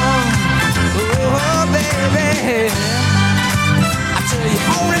 Oh, baby, I tell you,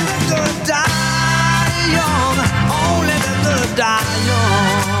 only the good die young. Only the good die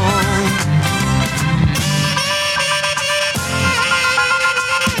young.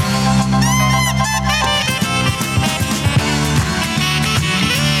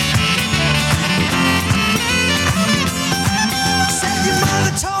 Said your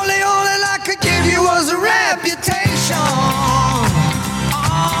mother told me all that I could give you was a reputation.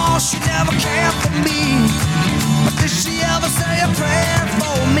 Oh, she never cared for me, but did she ever say a prayer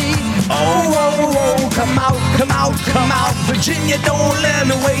for me? Oh, oh, oh, come out, come out, come out, Virginia, don't let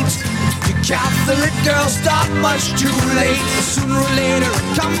me wait. You Catholic girls start much too late. Sooner or later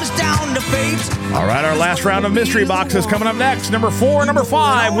it comes down to fate. All right, our last round of mystery boxes coming up next. Number 4, number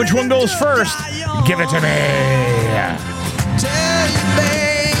 5. Which one goes first? Give it to me. Tell you,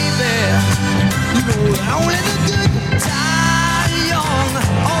 baby, you know only the good die young.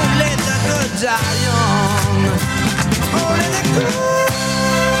 Only the good die young. Only the good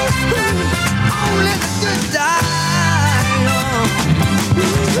die young.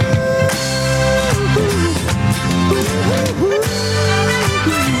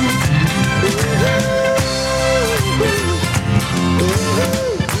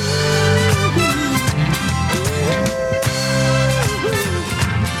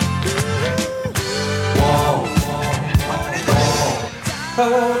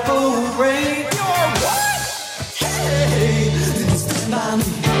 Purple rain. You're what? Hey, it's the man.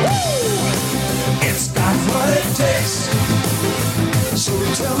 It's got what it takes. So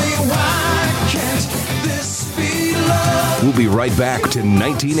tell me why can't this be love? We'll be right back to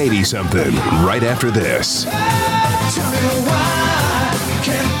 1980-something right after this. Tell me why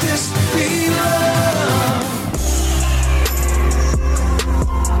can't this be love?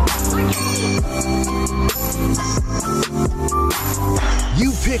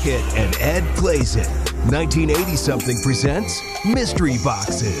 You pick it and Ed plays it. 1980-something presents Mystery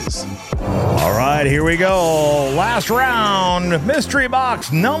Boxes. All right, here we go. Last round. Mystery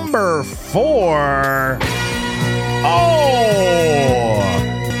box number 4.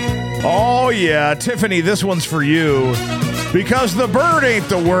 Oh, yeah. Tiffany, this one's for you. Because the bird ain't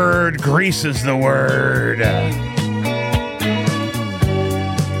the word, grease is the word.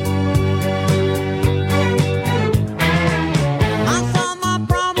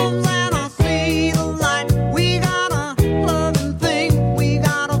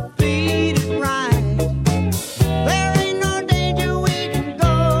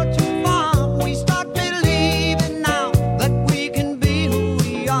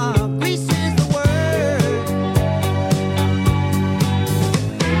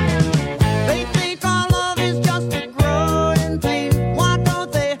 They think our love is just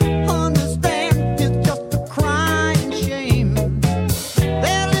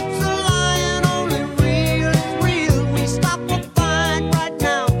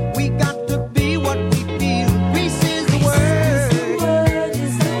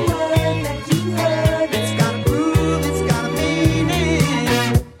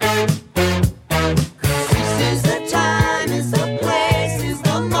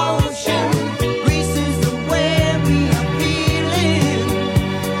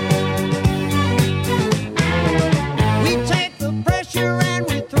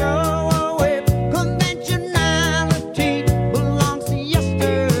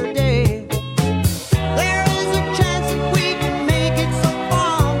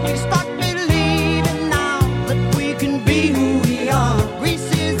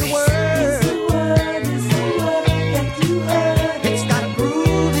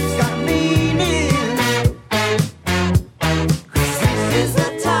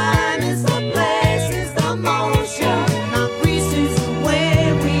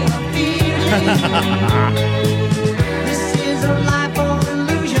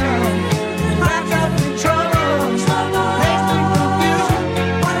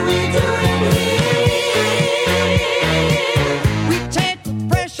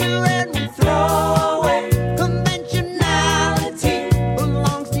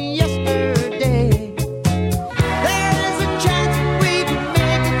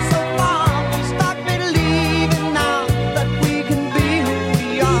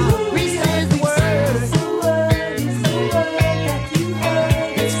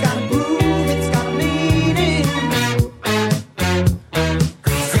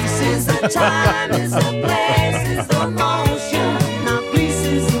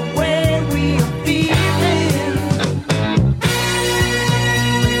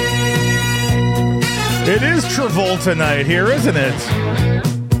It is Travolta night here, isn't it?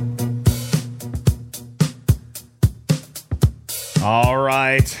 All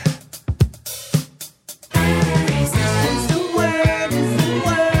right.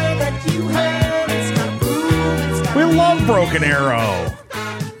 We love Broken Arrow.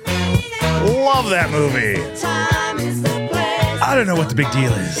 Love that movie. I don't know what the big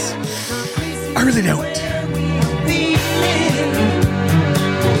deal is. I really don't.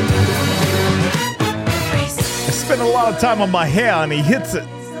 I spend a lot of time on my hair and he hits it.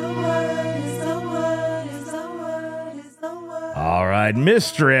 All right,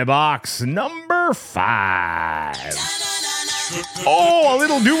 mystery box number 5. Oh, a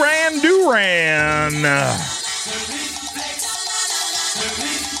little Duran Duran.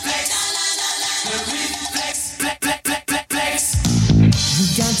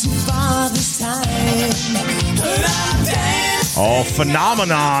 Oh,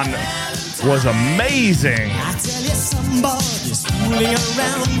 Phenomenon was amazing. I tell you, somebody's fooling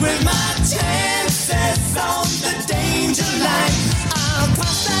around with my chances on the danger line. I'll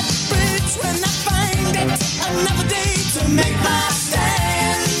cross that bridge when I find it. Another day to make my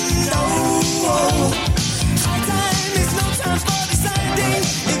stand. Oh, high time is no time for deciding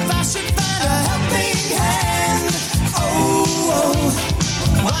if I should find a helping hand. Oh,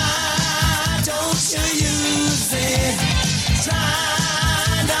 why don't you use it?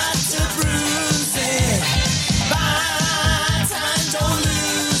 Try not to bruise it. Buy time, don't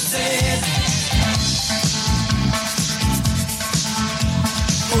lose it.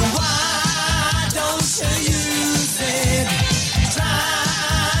 Why don't you use it?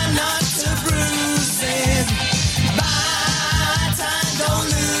 Try not to bruise it. Buy time, don't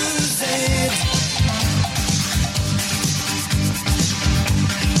lose it.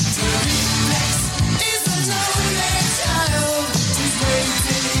 To reflex is a lonely child who's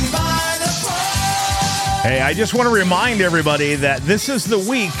waiting by the pole. Hey, I just want to remind everybody that this is the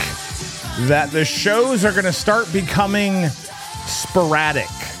week that the shows are going to start becoming sporadic.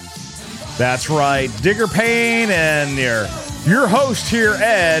 That's right. Digger Payne and your host here,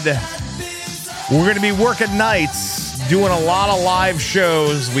 Ed. We're going to be working nights, doing a lot of live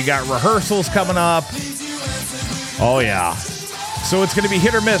shows. We got rehearsals coming up. Oh, yeah. So it's going to be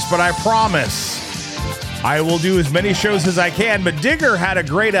hit or miss, but I promise I will do as many shows as I can. But Digger had a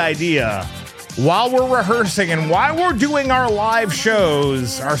great idea. While we're rehearsing and while we're doing our live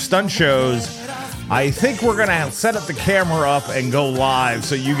shows, our stunt shows, I think we're going to set up the camera up and go live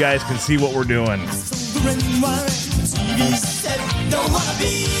so you guys can see what we're doing. TV said, don't wanna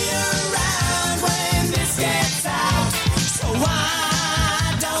be around when this gets out. So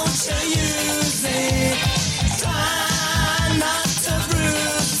why don't you use it? Try not to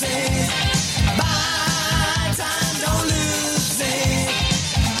bruise it. Buy time, don't lose it.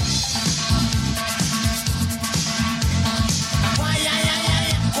 Why,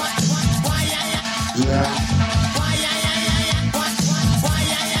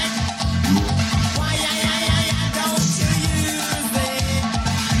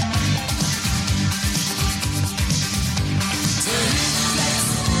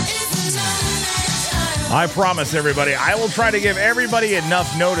 I promise everybody, I will try to give everybody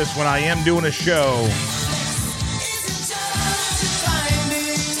enough notice when I am doing a show.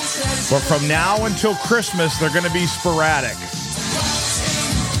 But from now until Christmas, they're going to be sporadic.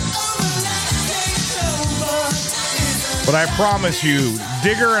 But I promise you,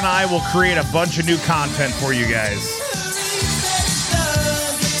 Digger and I will create a bunch of new content for you guys.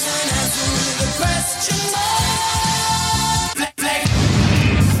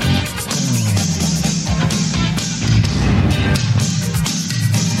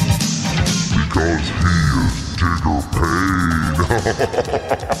 Because he is Digger Payne.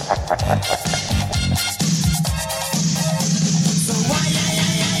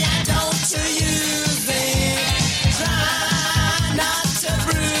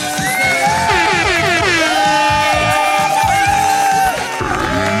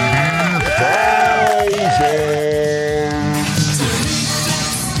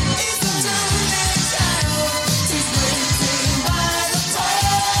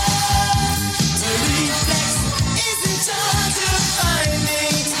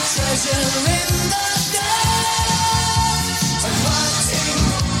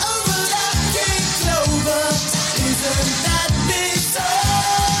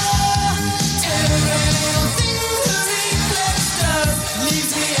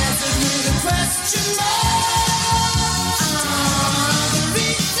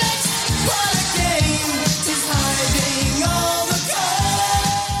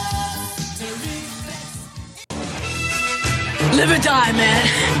 Live or die, man.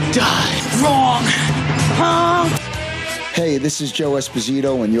 Die. Wrong. Hey, this is Joe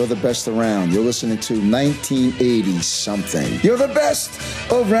Esposito, and you're the best around. You're listening to 1980 something. You're the best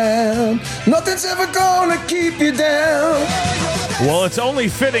around. Nothing's ever gonna keep you down. Well, it's only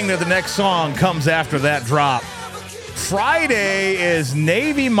fitting that the next song comes after that drop. Friday is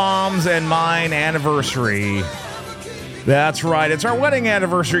Navy Mom's and mine anniversary. That's right. It's our wedding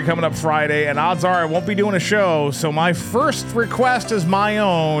anniversary coming up Friday, and odds are I won't be doing a show, so my first request is my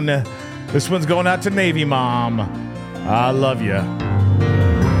own. This one's going out to Navy Mom. I love you.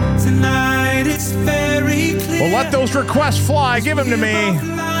 Tonight it's very clear. Well, let those requests fly. Give them to me.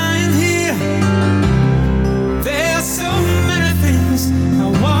 There's so many things I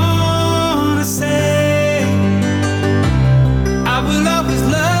want to say. I will always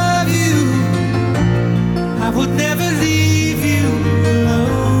love you. I would never leave you alone.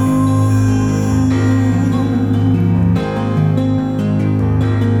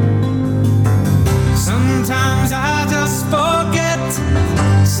 Sometimes I just forget,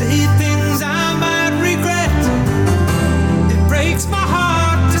 say things I might regret. It breaks my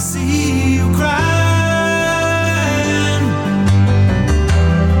heart to see you cry.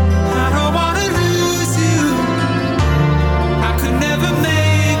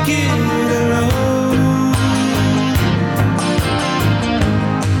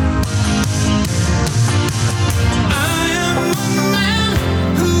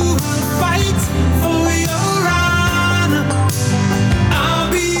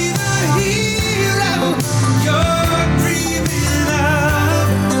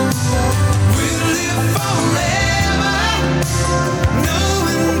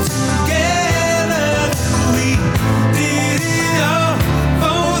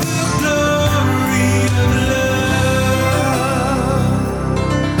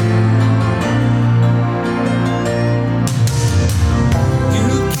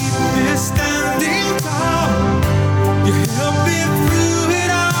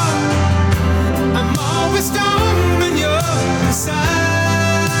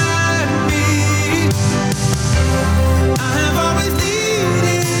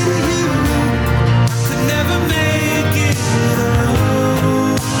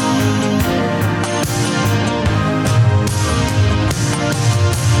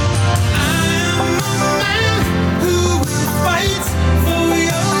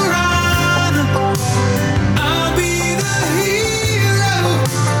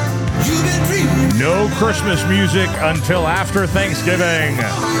 Christmas music until after Thanksgiving.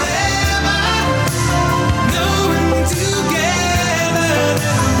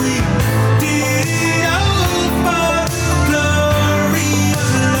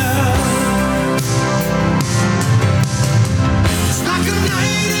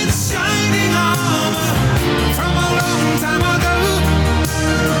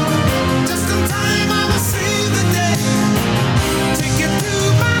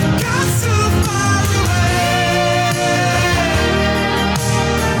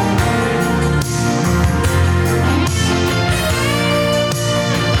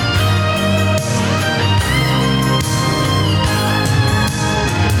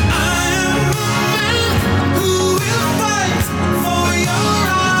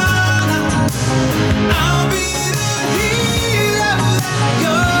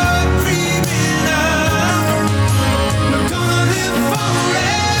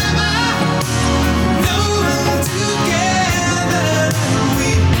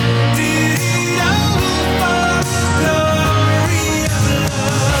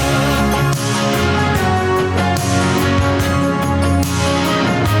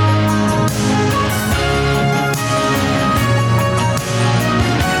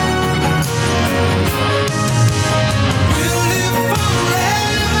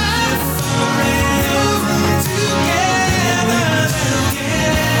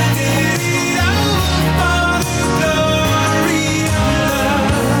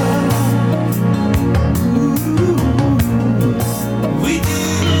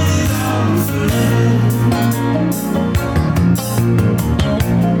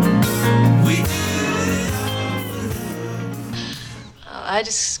 I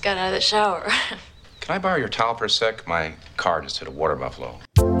just got out of the shower. Can I borrow your towel for a sec? My car just hit a water buffalo.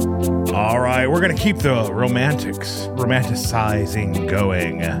 All right, we're going to keep the romanticizing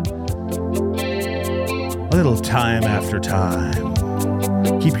going. A little time after time.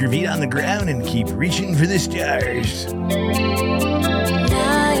 Keep your feet on the ground and keep reaching for the stars.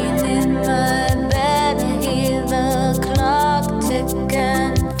 Lying in my bed, I hear the clock tick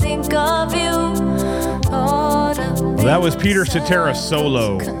and think of you. Well, that was Peter Cetera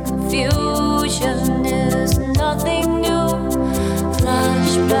solo. Confusion is nothing new.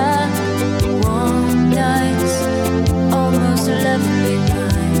 Flashback, one night.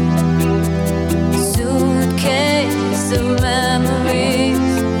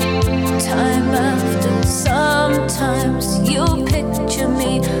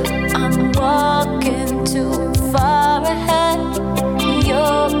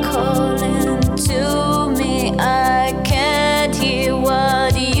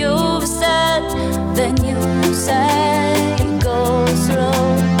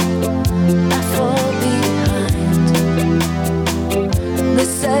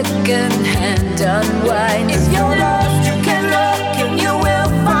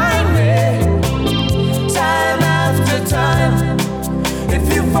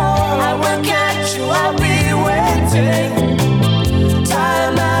 waiting,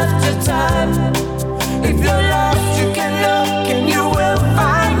 time after time. If you're lost, you can look and you will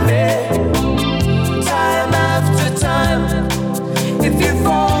find me. Time after time. If you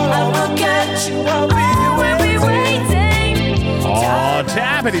fall, I will catch you. I'll be waiting. Oh,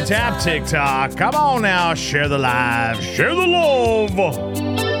 tappity tap TikTok. Come on now, share the live, share the love.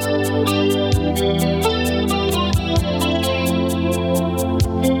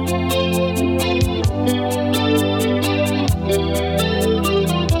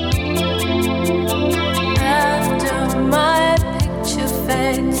 After my picture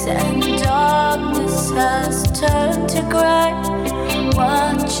fades and darkness has turned to gray,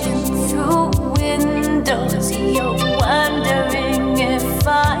 watching through windows, you're wondering if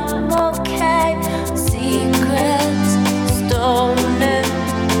I'm okay. Secrets stolen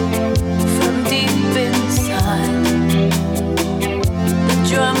from deep inside. The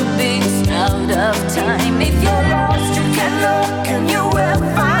drum beats out of time. If you're lost, you can look and you will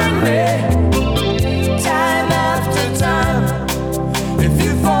find me. Time after time. If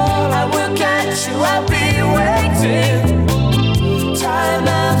you fall, I will catch you. I'll be waiting. Time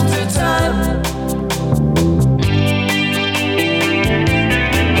after time.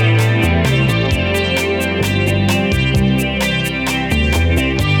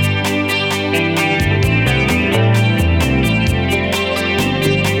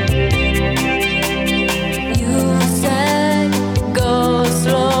 You said go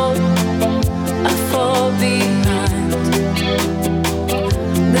slow, I fall behind.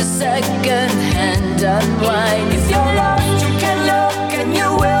 The second hand unwind. If you're lost, you can look and you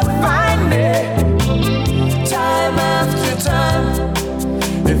will find me. Time after time.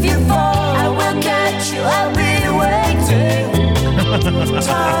 If you fall, I will catch you. I'll be waiting.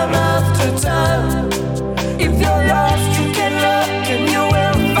 Time after time. If you're lost, you can look and you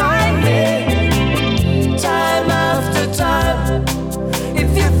will find me. Time after time.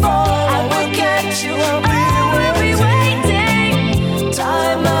 If you fall, I will catch you. I'll be waiting.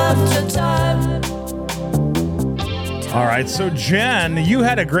 Time after time. All right, so Jen, you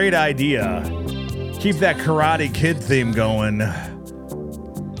had a great idea. Keep that Karate Kid theme going.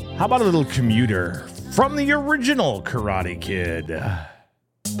 How about a little commuter from the original Karate Kid?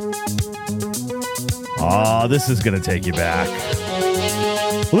 Oh, this is going to take you back.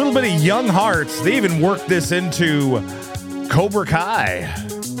 A little bit of Young Hearts. They even worked this into Cobra Kai.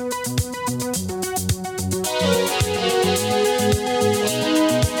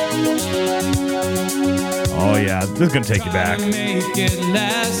 Oh, yeah, this is going to take you back. Make it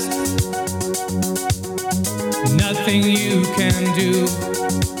last. Nothing you can do.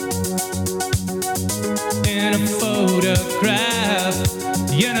 In a photograph,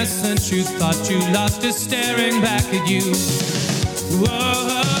 the innocent you thought you lost is staring back at you.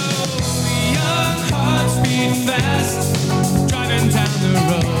 Whoa, young hearts beat fast, driving down the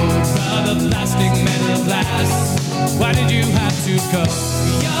road of a plastic metal glass. Why did you have to go?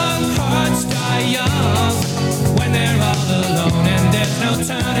 Young hearts die young when they're all alone, and there's no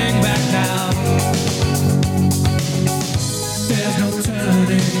turning back now. There's no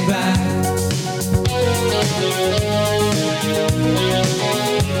turning back.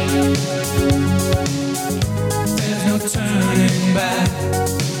 There's no turning back.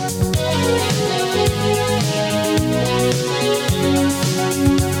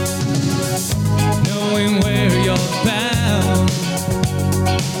 Knowing where you're bound,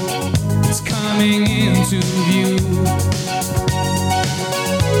 it's coming into view.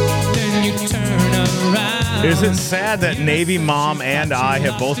 Then you turn around. Is it sad that Navy Mom and I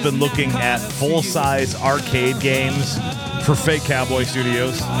have both been looking at full-size arcade games for fake Cowboy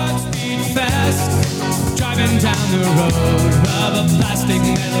Studios? Fast, driving down the road of a plastic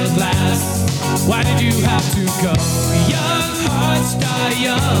metal glass. Why did you have to go? Young hearts die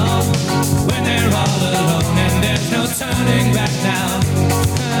young when they're all alone, and there's no turning back now.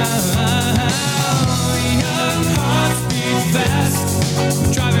 Young hearts beat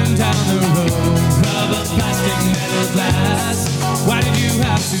fast, driving down the road of a plastic metal glass. Why did you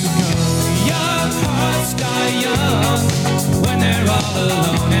have to go? Young hearts die young when they're all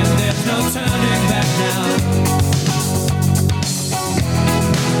alone, and there's no turning back now.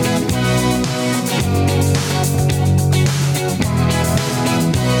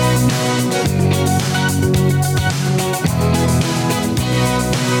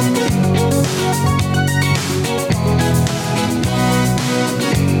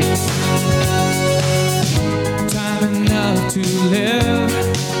 Time enough to live,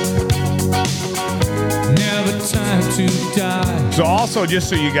 never time to die. So also, just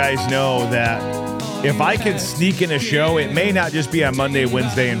so you guys know that if I could sneak in a show, it may not just be on Monday,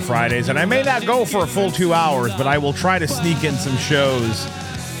 Wednesday, and Fridays, and I may not go for a full 2 hours, but I will try to sneak in some shows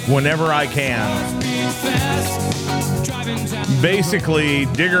whenever I can. Basically,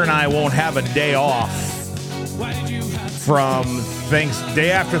 Digger and I won't have a day off from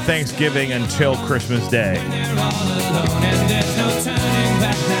day after Thanksgiving until Christmas Day.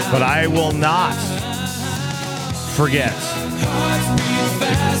 But I will not forget.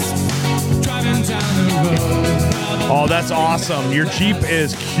 Oh, that's awesome. Your Jeep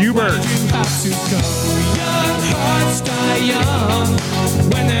is Cubert.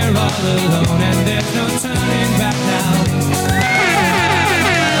 When they're all alone and there's no turning back now.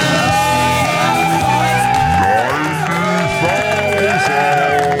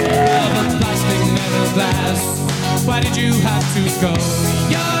 Why did you have to go?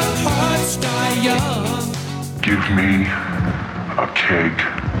 Young hearts die young. Give me a keg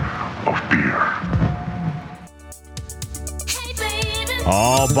of beer.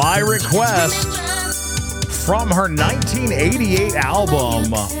 Oh, by request from her 1988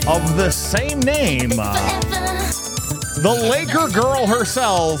 album of the same name, the Laker girl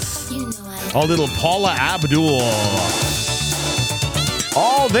herself, a little Paula Abdul.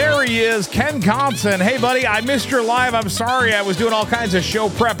 Oh, there he is, Ken Conson. Hey, buddy, I missed your live. I'm sorry. I was doing all kinds of show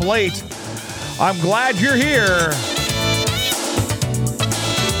prep late. I'm glad you're here.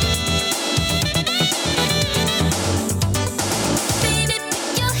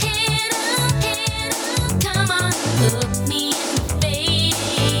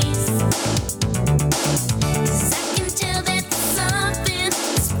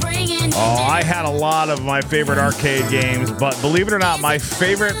 Oh, I had a lot of my favorite arcade games, but believe it or not, my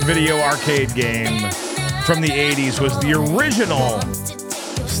favorite video arcade game from the 80s was the original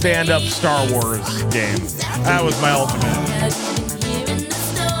stand-up Star Wars game. That was my ultimate.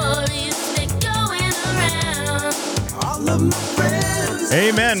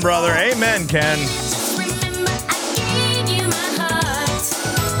 Amen, brother. Amen, Ken.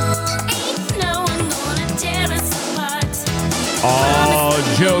 Oh,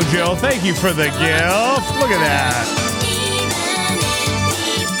 JoJo, thank you for the gift. Look at that.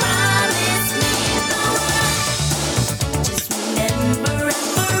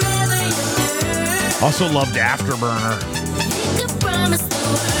 Also loved Afterburner.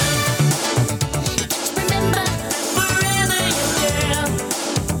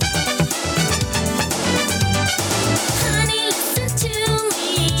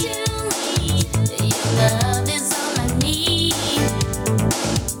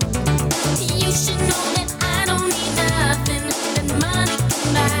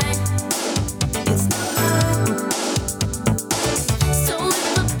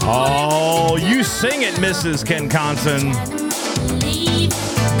 Oh, you sing it, Mrs. Ken Conson.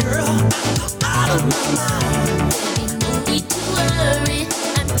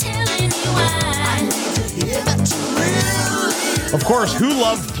 Of course, who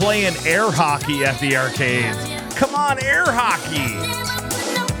loved playing air hockey at the arcades? Come on, air hockey.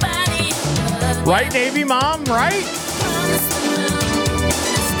 Right, Navy Mom, right?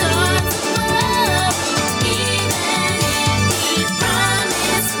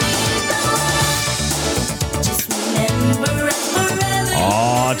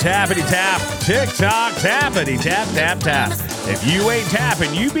 Oh, tappity tap, tick-tock, tappity tap, tap, tap. If you ain't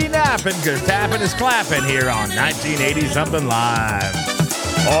tapping, you be napping, because tapping is clapping here on 1980 Something Live.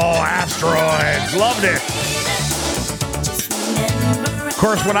 Oh, Asteroids, loved it. Of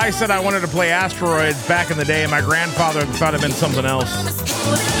course, when I said I wanted to play Asteroids back in the day, my grandfather thought it meant something else.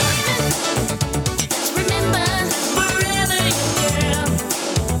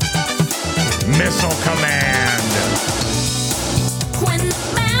 Missile Command.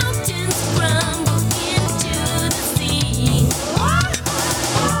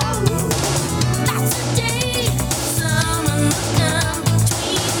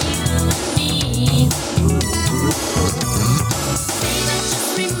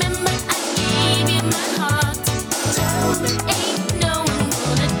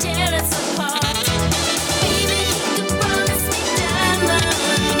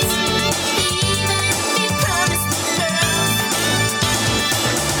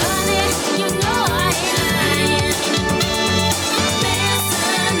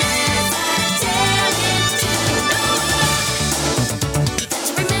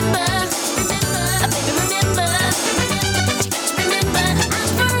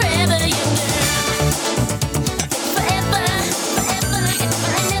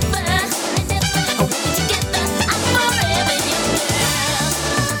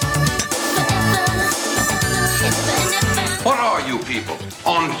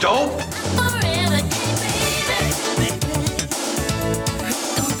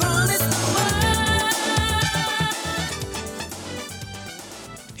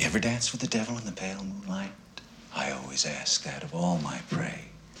 danced with the devil in the pale moonlight? I always ask that of all my prey.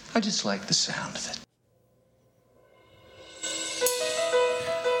 I just like the sound of it.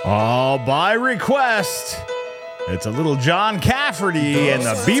 All by request. It's a little John Cafferty and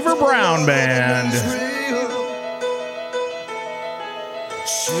the Beaver Brown Band.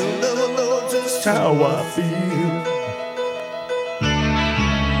 She'll never know just how I feel.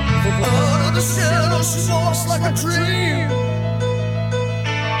 Out of the shadow, she walks like a dream.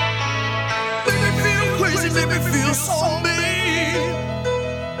 Make me feel crazy, make me feel so mean.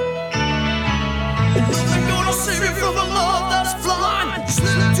 Nothing gonna save me from the love that's blind.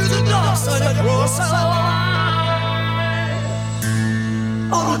 Slip to the dark side, across the line.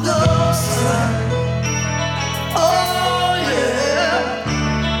 On the dark side. Oh yeah.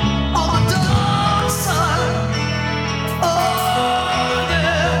 On the dark side. Oh yeah.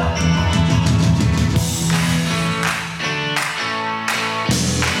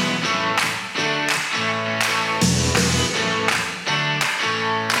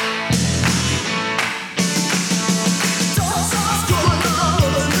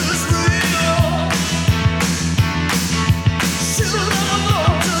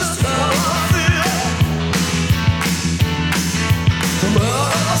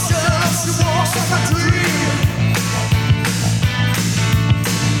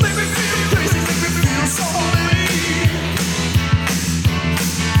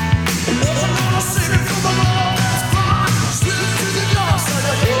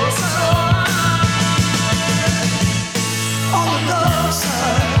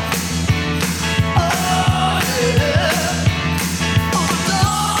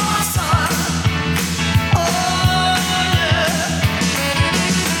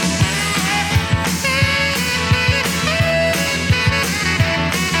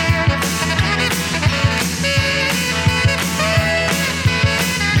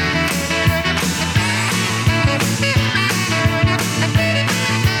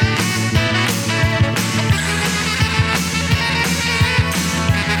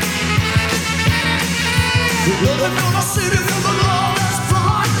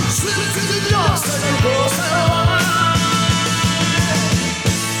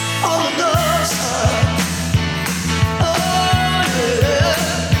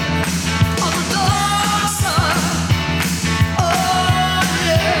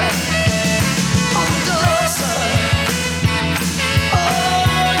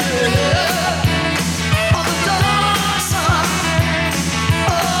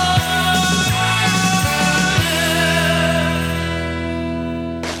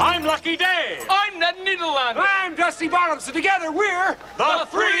 So together we're the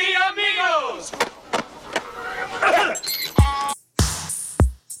Three Amigos.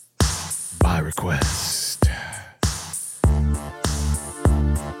 By request.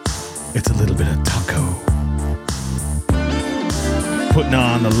 It's a little bit of taco. Putting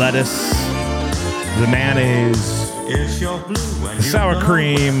on the lettuce, the mayonnaise, the sour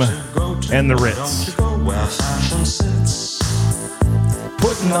cream, and the Ritz.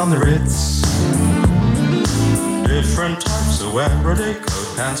 Putting on the Ritz. Different types of everyday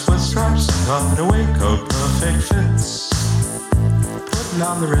coat, pants with stripes and cutaway coat, perfect fits. Putting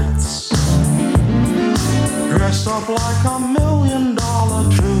on the Ritz. Dressed up like $1 million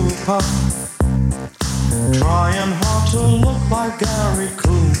trooper, trying hard to look like Gary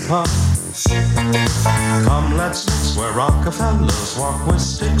Cooper. Come, let's mix where Rockefellers walk with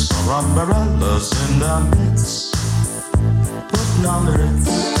sticks or umbrellas in their midst. Putting on the Ritz.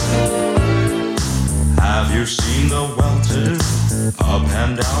 Have you seen the well-to-do up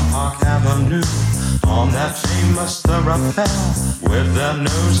and down Park Avenue on that famous thoroughfare with their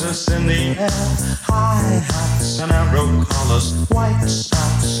noses in the air? High hats and arrow collars, white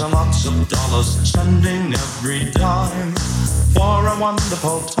sacks and lots of dollars, spending every dime for a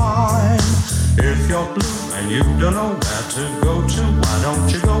wonderful time. If you're blue and you don't know where to go to, why don't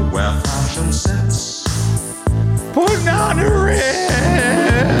you go where fashion sits? Putting on the Ritz.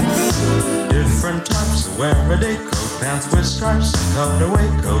 Different types of everyday coat, pants with stripes and cutaway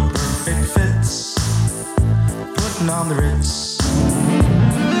coat, perfect fits. Putting on the Ritz.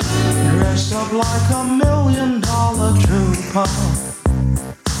 Dressed up like $1 million trooper,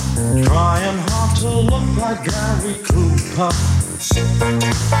 trying hard to look like Gary Cooper.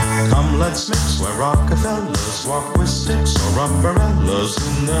 Come, let's mix where Rockefellers walk with sticks or umbrellas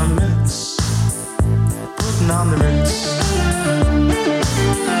in their midst. Putting on the Ritz.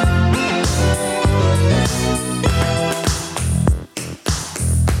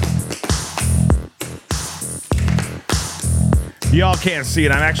 Y'all can't see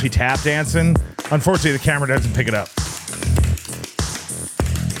it. I'm actually tap dancing. Unfortunately, the camera doesn't pick it up.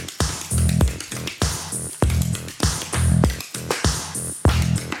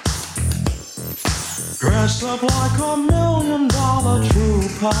 dress up like $1 million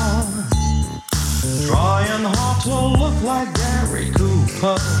trooper, trying hard to look like Gary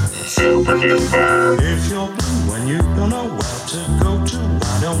Cooper. Super duper. If you're blue and you don't know where to go to,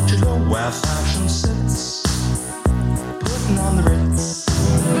 why don't you go where fashion sits? Putting on the Ritz,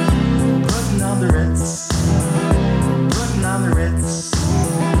 putting on the Ritz, putting on the Ritz,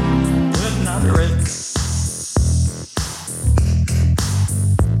 putting on the Ritz.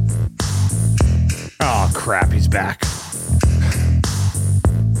 Oh, crap, he's back.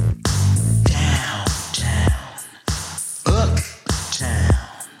 Downtown, uptown,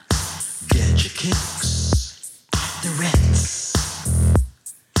 get your kicks at the Ritz.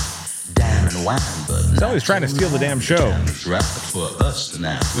 Down and wine, but He's always trying to steal the damn show. Right for us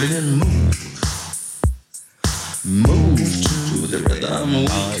tonight. We didn't move to the rhythm we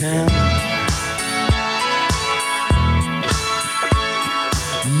can.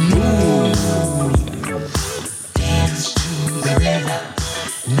 Move, dance to the rhythm,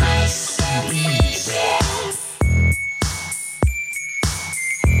 nice and easy.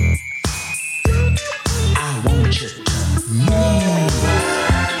 I want you to move.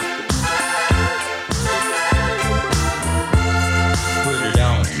 Put it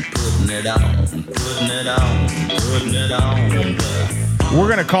on, putting it on, putting it on, putting it on. We're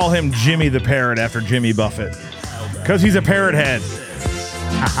going to call him Jimmy the Parrot after Jimmy Buffett because he's a parrot head.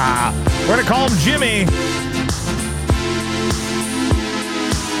 We're going to call him Jimmy.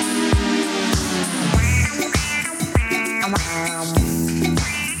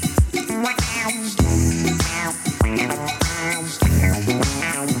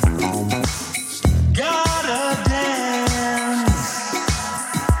 Gotta dance.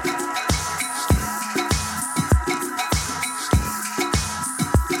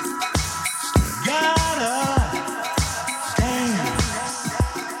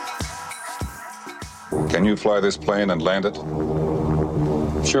 Can you fly this plane and land it?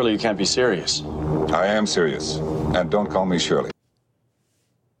 Surely you can't be serious. I am serious. And don't call me Shirley.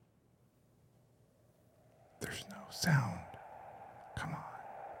 There's no sound. Come on.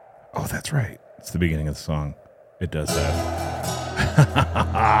 Oh, that's right. It's the beginning of the song. It does that.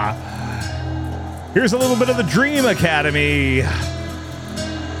 Here's a little bit of the Dream Academy.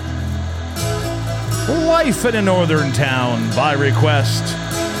 Life in a Northern Town by request.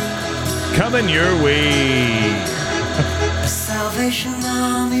 Coming your way. A Salvation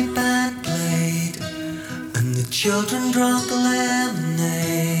Army band played, and the children drank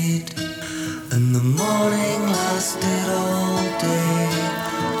lemonade, and the morning lasted all day,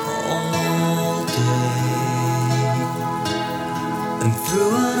 all day. And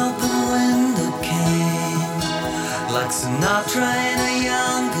through an open window came, like Sinatra in a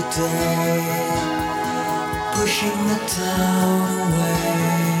younger day, pushing the town away.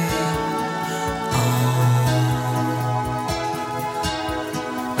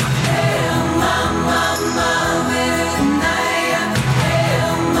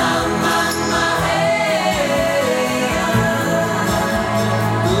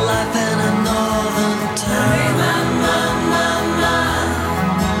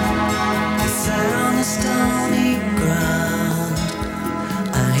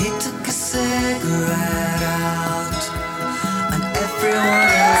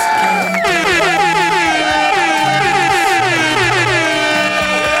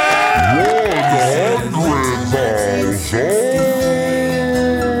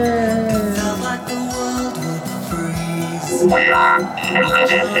 We are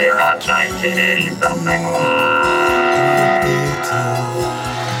listening here on 1980 something.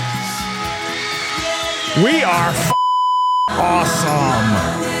 We are awesome.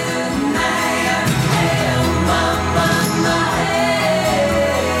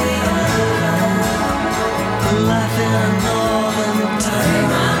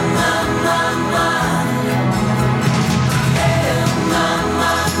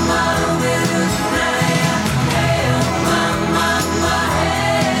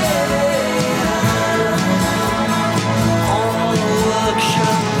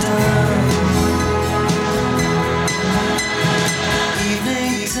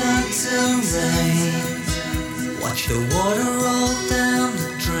 The water rolled down the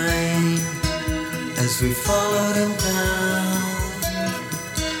drain as we followed him down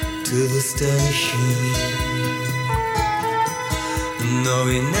to the station. No,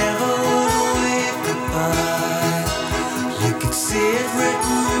 he never would wave goodbye. You could see it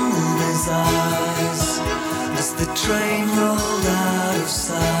written in his eyes as the train rolled out of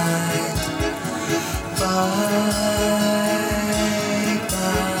sight. Bye.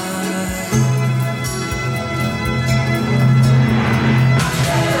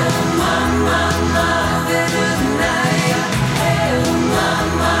 Mama,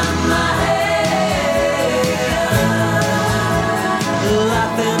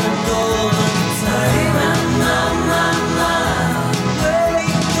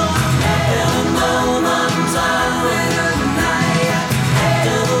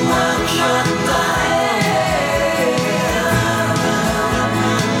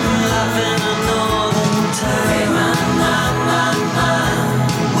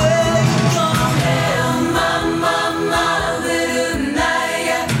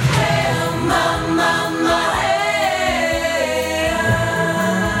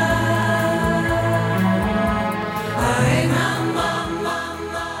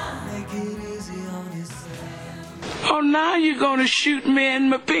 shoot me in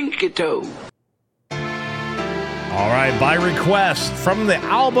my pinky toe. All right, by request from the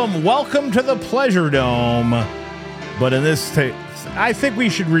album Welcome to the Pleasure Dome. But in this, I think we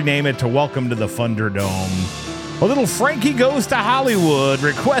should rename it to Welcome to the Thunderdome. A little Frankie Goes to Hollywood,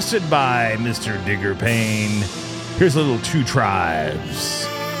 requested by Mr. Digger Payne. Here's a little Two Tribes.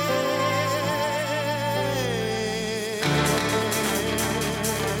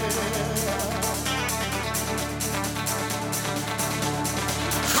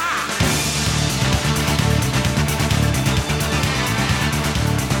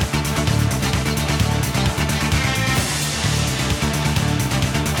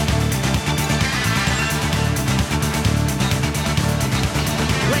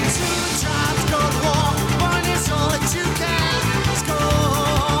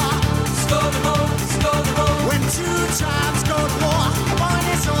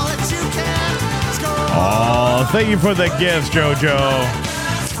 Thank you for the gifts, JoJo.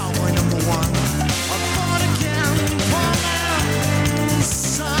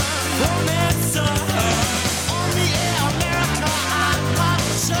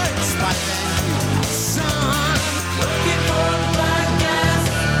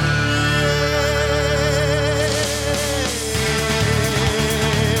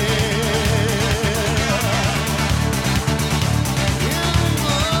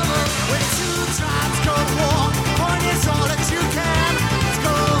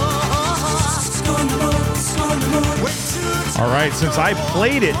 All right, since I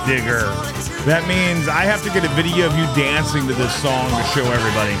played it, Digger, that means I have to get a video of you dancing to this song to show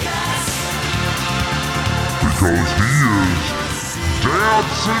everybody. Because he is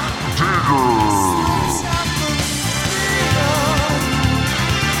Dancing Digger.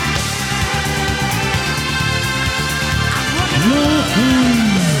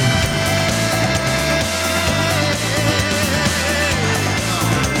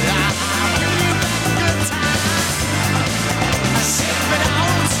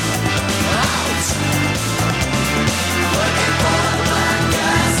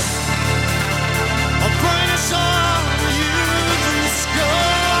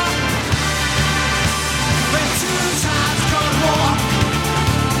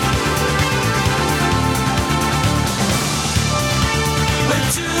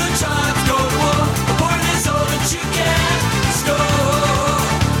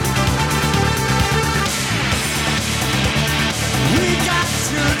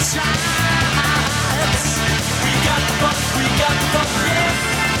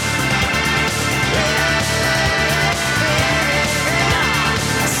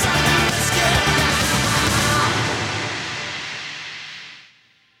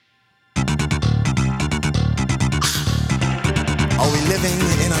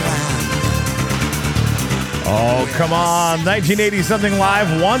 Oh, come on. 1980 something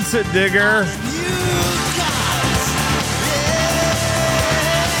live wants it, Digger.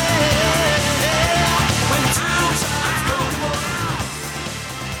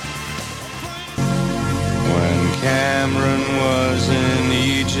 When Cameron was in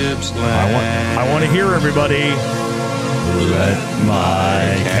Egypt's land. I want to hear everybody. Let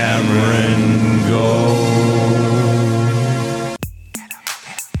my Cameron go.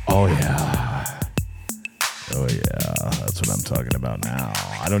 Oh, yeah. Oh, yeah. That's what I'm talking about now.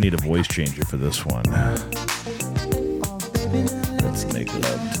 I don't need a voice changer for this one. Let's make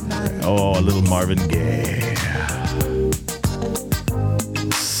love tonight. Oh, a little Marvin Gaye.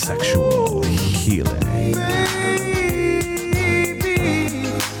 Sexual healing.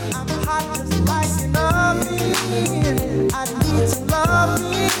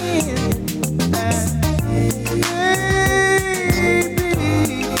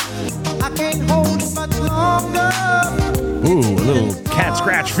 Ooh, a little cat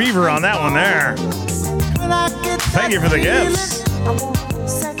scratch fever on that one there. Thank you for the gifts. A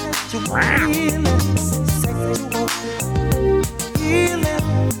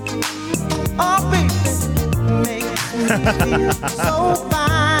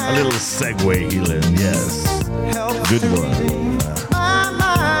little segue healing, yes. Good one.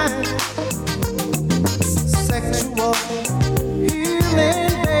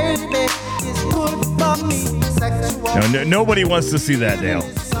 No, nobody wants to see that, Dale.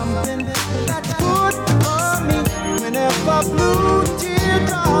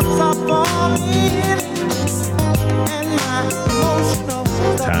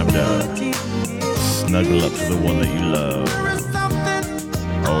 Time to snuggle up to the one that you love.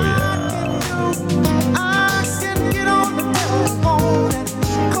 Oh, yeah.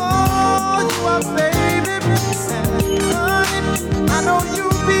 I know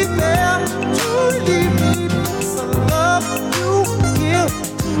you'll be there to relieve me. I love you.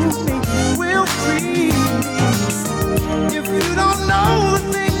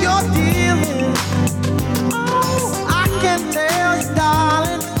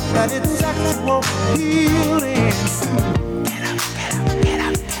 sexual healing.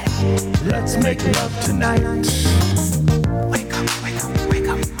 Let's make love tonight. Wake up, wake up, wake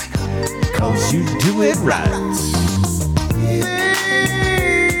up, wake up. 'Cause you do it right.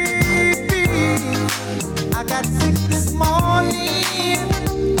 I got sick this morning.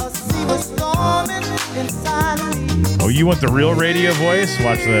 A sea was storming inside of me. Oh, you want the real radio voice?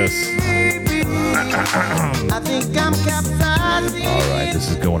 Watch this. I think I'm capsizing. All right, this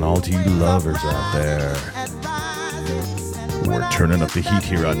is going all to you lovers out there. We're turning up the heat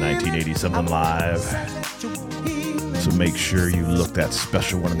here on 1980 Something Live. So make sure you look that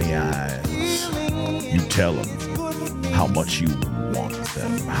special one in the eyes. You tell them how much you want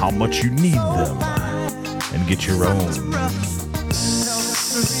them, how much you need them, and get your own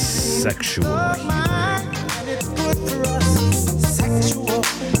sexual healing. Sexual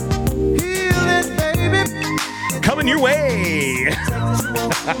healing, baby. Coming your way. Healing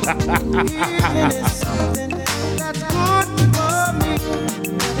is something that's good for me.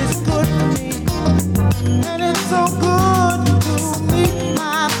 It's good for me. And it's so good to meet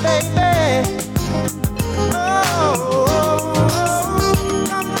my baby. Oh,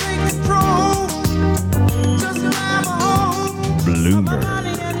 come take control. Just grab a hold. Bloomers.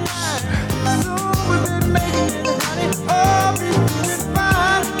 So we've been making it, honey. Oh, we've been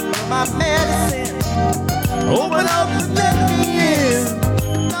fine. My medicine. Open up and let me in.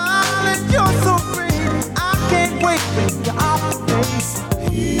 Darling, you're so free. I can't wait for you to operate.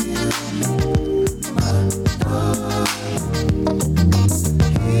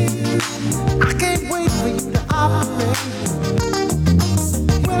 I can't wait for you to operate.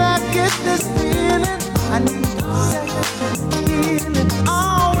 When I get this feeling, I need sexual healing.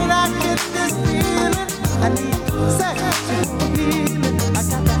 Oh, when I get this feeling, I need sexual healing. I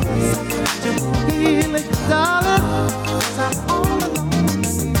got that sexual healing, darling. 'Cause I'm all alone. I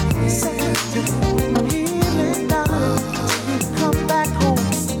need sexual healing, darling. Till you come back home.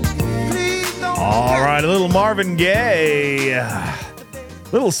 Please don't. All right, a little Marvin Gaye.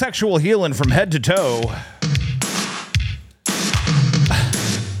 Little sexual healing from head to toe.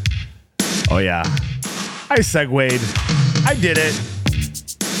 Oh, yeah. I segued. I did it.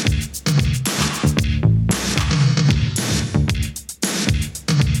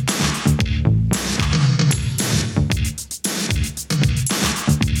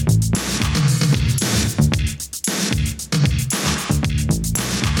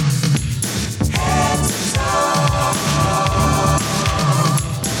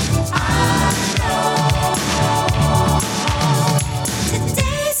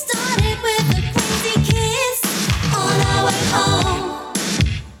 Today started with a crazy kiss on our way home.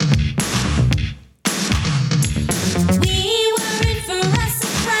 We were in for a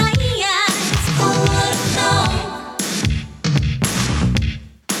surprise. Who would have known?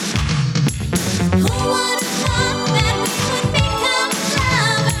 Who would have thought that we would become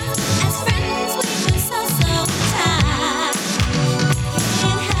lovers? As friends, we were so tied.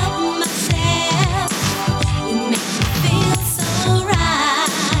 Can't help myself. You make me feel so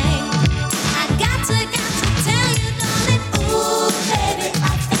right. I got to tell you, darling. Ooh, baby, I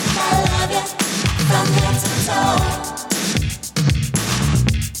think I love you from head to toe.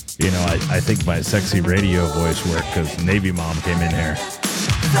 You know, I think my sexy radio voice worked because Navy Mom came in here.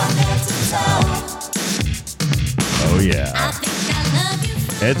 From head to toe. Oh, yeah. I think I love you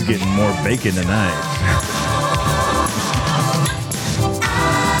from Ed's getting more bacon tonight.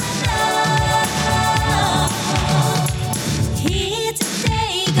 here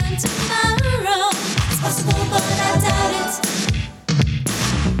today, gone tomorrow. It's possible, but I doubt it.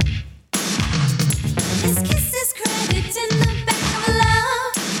 This kiss is credit in the back of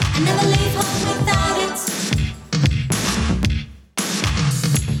love. I never leave home without it.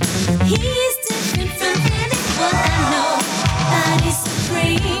 He's different from anyone I know. That is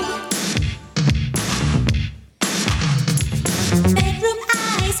supreme. Bedroom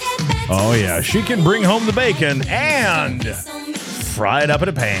eyes, head back. Oh, yeah. She can bring home the bacon and fry it up in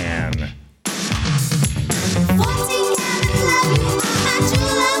a pan. 14 karat love, you are my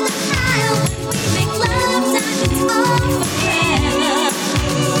true love and style. When we make love, diamonds all forever.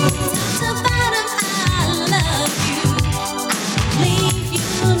 Top to bottom, I love you. I leave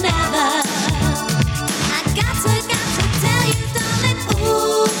you never. I got to tell you, darling.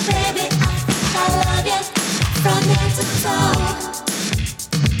 Ooh, baby, I think I love you from head to toe.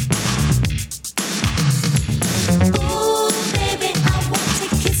 Ooh, baby, I want to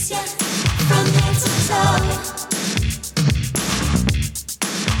kiss you from head to toe.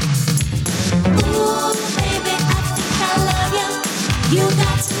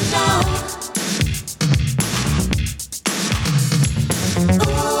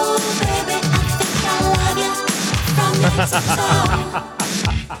 You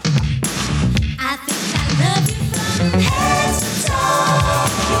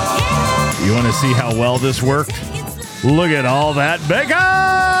want to see how well this worked? Look at all that bacon!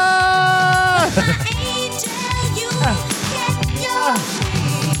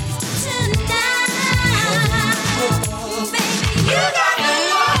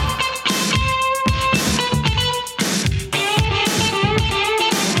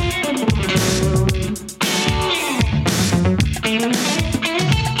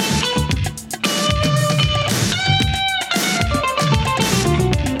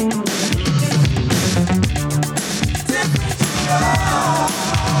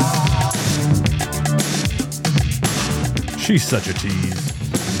 She's such a tease.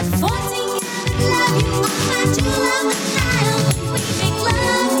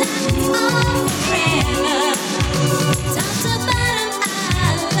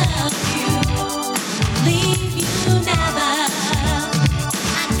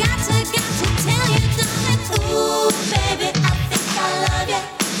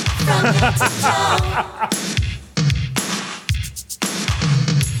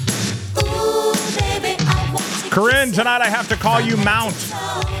 Corinne, tonight I have to call you Mount.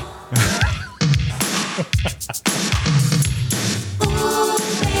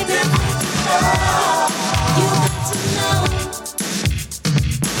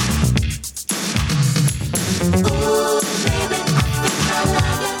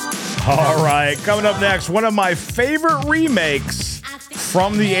 All right, coming up next, one of my favorite remakes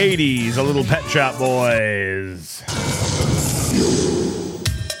from the 80s, a little Pet Shop Boys.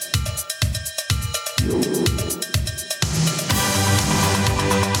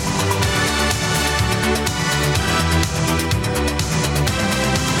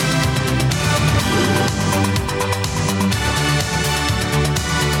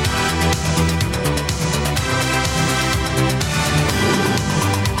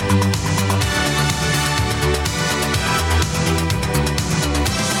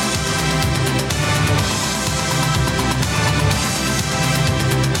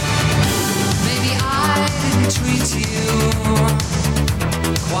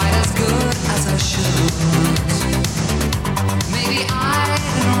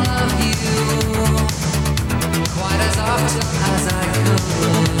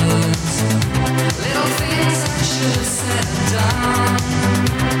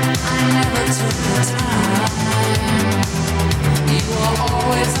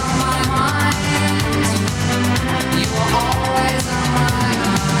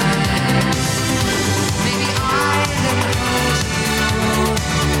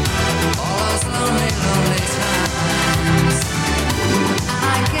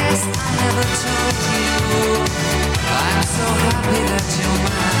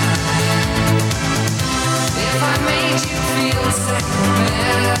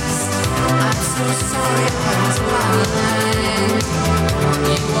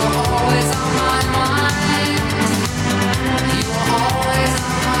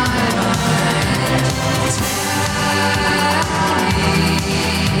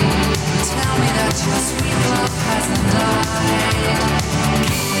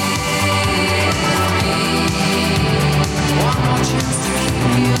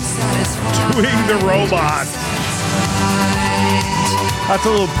 Doing the robot. That's a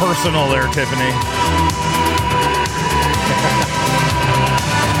little personal there, Tiffany.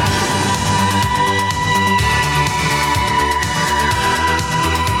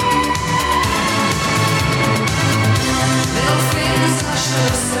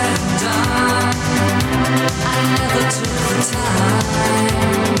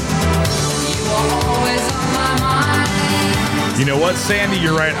 You know what, Sandy?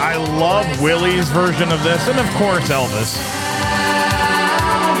 You're right. I love Willie's version of this, and of course Elvis.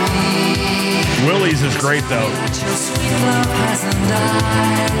 Willie's is great, though.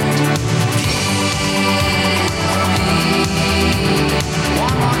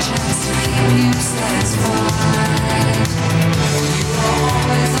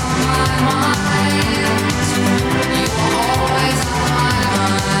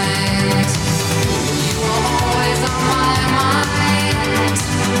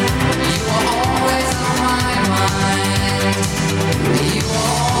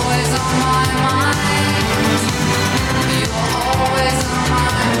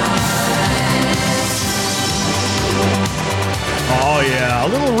 Oh yeah, a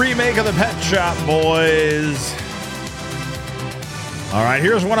little remake of the Pet Shop Boys. All right,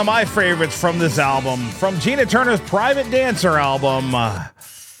 here's one of my favorites from this album, from Tina Turner's Private Dancer album, A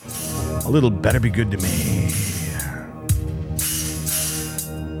Little Better Be Good to Me.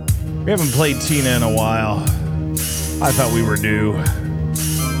 We haven't played Tina in a while. I thought we were due.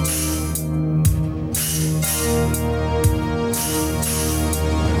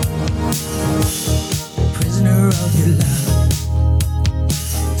 Prisoner of your love,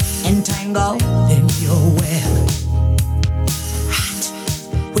 entangled in your web. Hot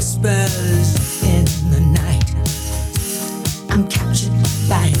whispers in the night. I'm captured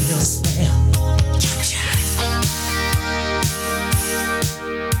by your spell.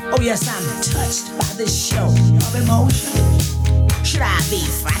 Oh yes, I'm touched by this show of emotion. Should I be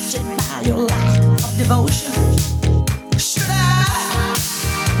fractured by your lack of devotion? Should I?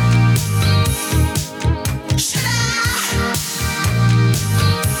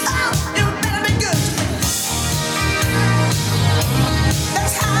 Oh, you better be good to me. The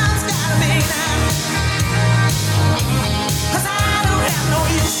time's gotta be now. 'Cause I don't have no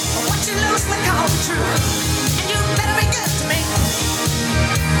use for what you loosely call the truth. And you better be good to me.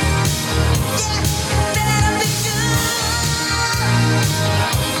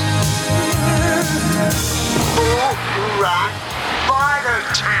 Run Barter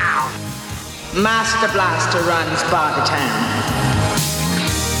Town. Master Blaster runs Barter Town.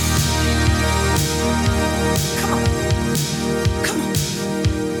 Come on.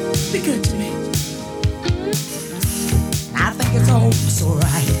 Be good to me. I think it's all so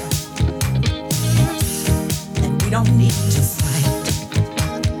right. And we don't need to fight.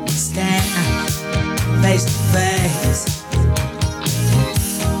 Stand face to face.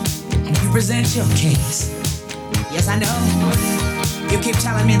 And you present your case. Yes, I know. You keep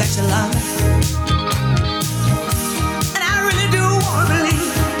telling me that you love me. And I really do want to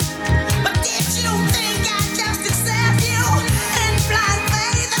believe. But did you think I'd just accept you? And blind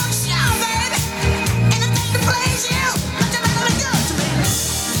faith, oh sure, baby. Anything to please you. But you better be good to me.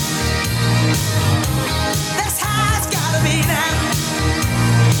 That's how it's gotta be now.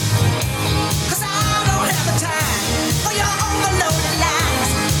 'Cause I don't have the time for your overloaded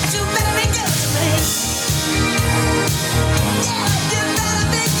lies. But you better be good to me.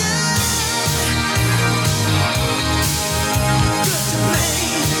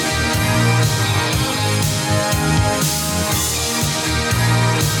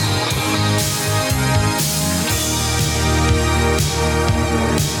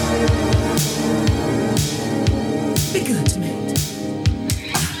 Be good to me.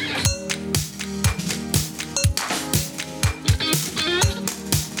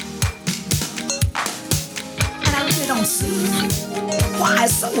 And I really don't see why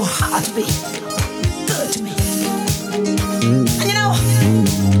it's so hard to be good to me. And you know,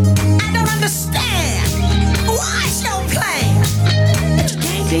 I don't understand why it's your plan that you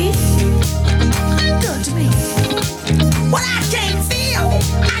can't be good to me. What I can't feel,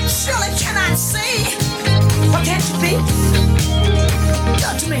 I surely cannot see. Why can't you be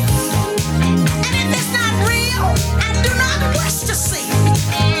good to me? And if it's not real, I do not wish to see.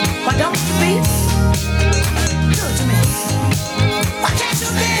 Why don't you be good to me? Why can't you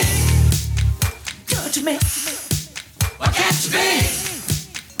be good to me? Why can't you be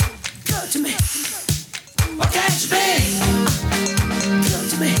good to me? Why can't you be good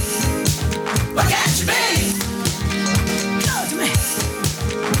to me? Why can't you be good to me?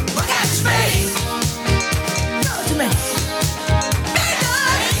 Why can't you be good to me? Be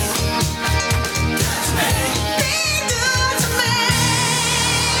good. Good to me. Be good to me.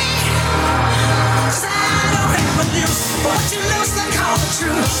 'Cause I don't have a use for what you loosely call the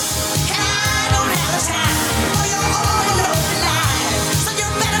truth. And I don't have the time for your overloaded lies. So you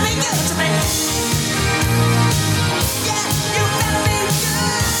better be good to me. Yeah, you better be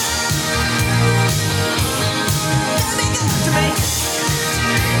good. Better be good to me.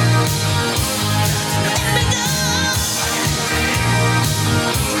 Better be good.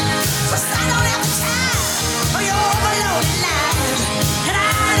 'Cause I don't have the time for your overloaded lies. And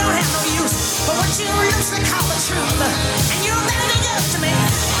I don't have no use for what you loosely call the truth. And you better be good to me.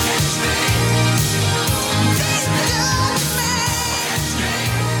 Be good to me.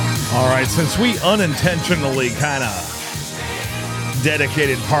 All right, since we unintentionally kind of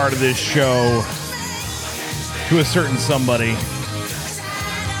dedicated part of this show to a certain somebody,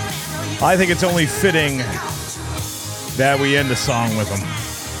 I think it's only fitting that we end the song with them.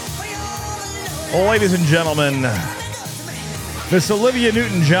 Well, ladies and gentlemen, Miss Olivia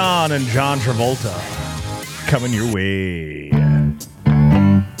Newton-John and John Travolta coming your way.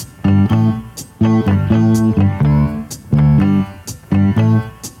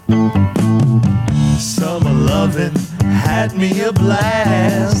 Summer loving had me a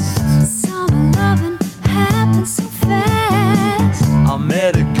blast. Summer loving happened so fast. I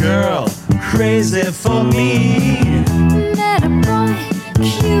met a girl crazy for me. Met a boy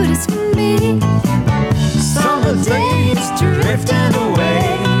cute as can be. Summer days drifting away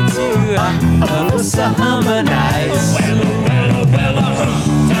to the summer nights.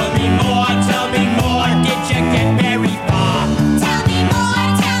 Tell me more, did you get very far? Tell me more,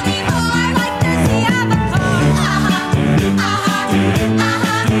 like does he have a car?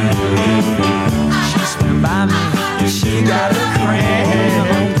 She swam by me, she got a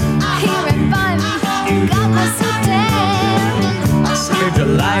cramp. He ran by me, got my sedan. I saved her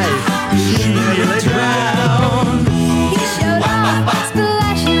life, she nearly drowned. He showed up,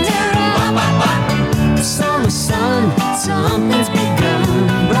 splashing around. Summer sun, something's begun.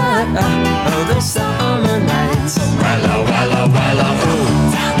 But the summer nights. Wella, wella, wella,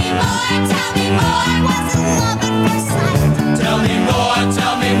 ooh. Tell me more, what's love at first sight? Tell me more,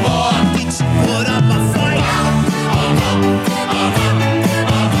 did you put up a fight?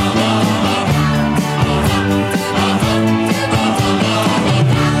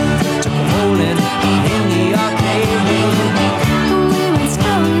 Took a rolling in the arcade. We went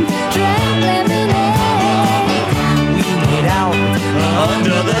strolling, drank lemonade. We made out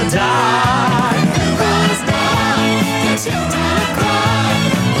under the dark. Boys down, children a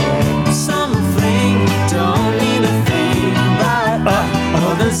cry. Summer fling don't mean a thing, but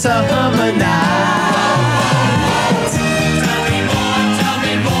the summer nights. Tell me more,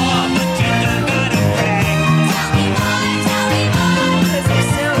 but you don't gotta brag. Tell me more, 'cause it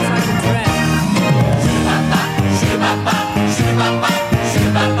sounds like a drag.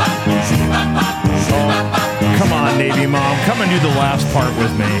 Come on, Navy Mom. Come and do the last part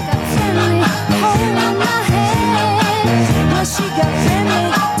with me. Friendly, holding my hand. Well, she got friendly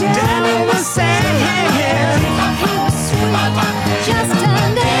down in the sand. He was sweet, just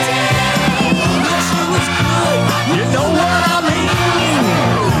under 10. She was good, you know what I mean.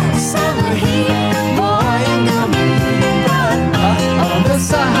 Summer heat, boy, ain't gonna be On the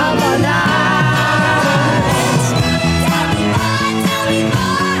summer nights. Tell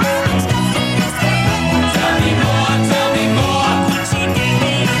me more, put your name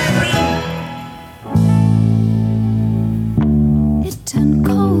in the ring. It turned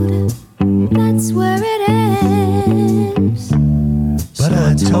cold, that's where it ends. But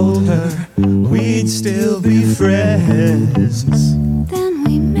I told her we'd still be friends. Then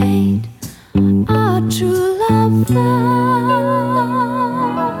we made our true love vow.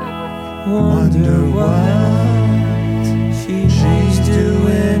 Wonder what she's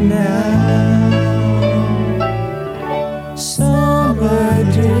doing now. Summer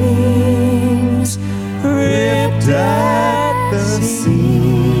dreams ripped at the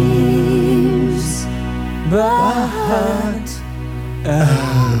seams, but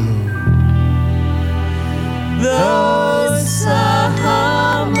those summer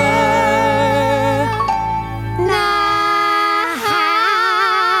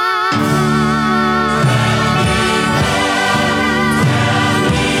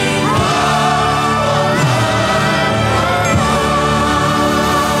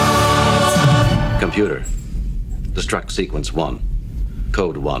Computer, destruct sequence 1,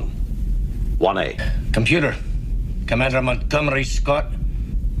 code 1, 1A. Computer, Commander Montgomery Scott,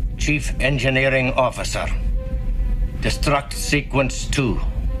 Chief Engineering Officer. Destruct sequence 2,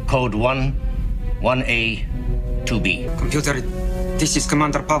 code 1, 1A, 2B. Computer, this is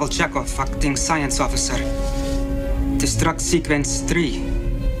Commander Pavel Chekhov, acting science officer. Destruct sequence 3,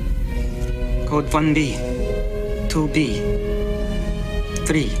 code 1B, 2B,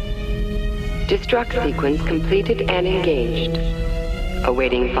 3. Destruct sequence completed and engaged.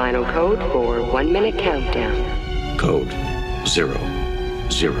 Awaiting final code for 1 minute countdown. Code 0,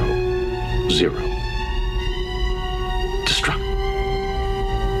 0, 0. Destruct.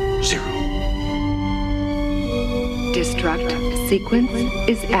 0. Destruct sequence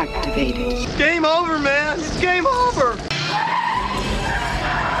is activated. It's game over, man. It's game over.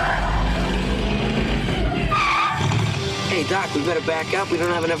 Hey, Doc, we better back up. We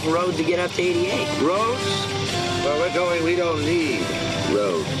don't have enough road to get up to 88. Roads? Where we're going, we don't need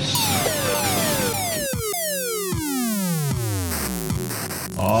roads.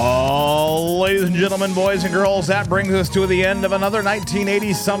 Oh, ladies and gentlemen, boys and girls, that brings us to the end of another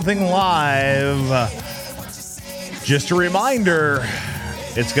 1980 Something Live. Just a reminder,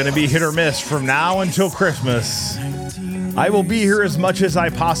 it's going to be hit or miss from now until Christmas. I will be here as much as I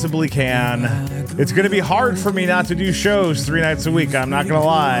possibly can. It's going to be hard for me not to do shows 3 nights a week, I'm not going to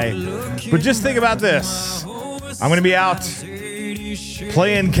lie. But just think about this. I'm going to be out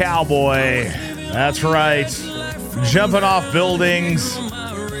playing cowboy. That's right. Jumping off buildings,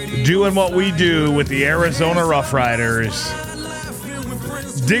 doing what we do with the Arizona Rough Riders.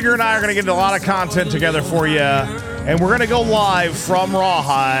 Digger and I are going to get a lot of content together for you, and we're going to go live from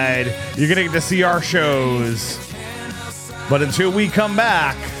Rawhide. You're going to get to see our shows. But until we come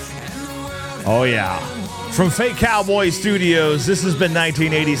back, oh yeah. From Fake Cowboy Studios, this has been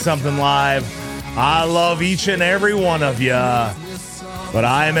 1980 Something Live. I love each and every one of you. But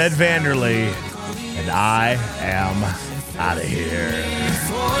I am Ed Vanderlee, and I am out of here.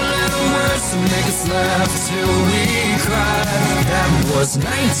 Words to make us laugh till we cry. That was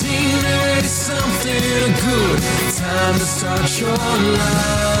 1980 something, a good time to start your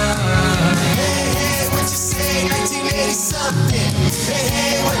life. Hey, what you say, 1980 something.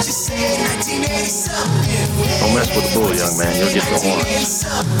 Hey, what you say, 1980 something. Don't mess with the bull, young man. You'll get the horn.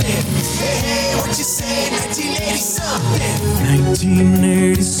 Hey, what you say, 1980 something.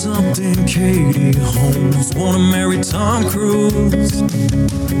 1980 something, Katie Holmes wanna marry Tom Cruise.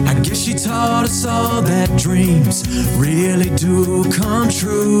 I guess she taught us all that dreams really do come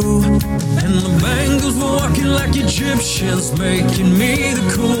true. And the Bengals were walking like Egyptians, making me the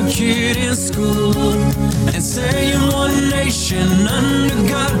cool kid in school. And saying one nation under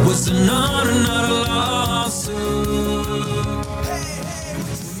God was an honor, not a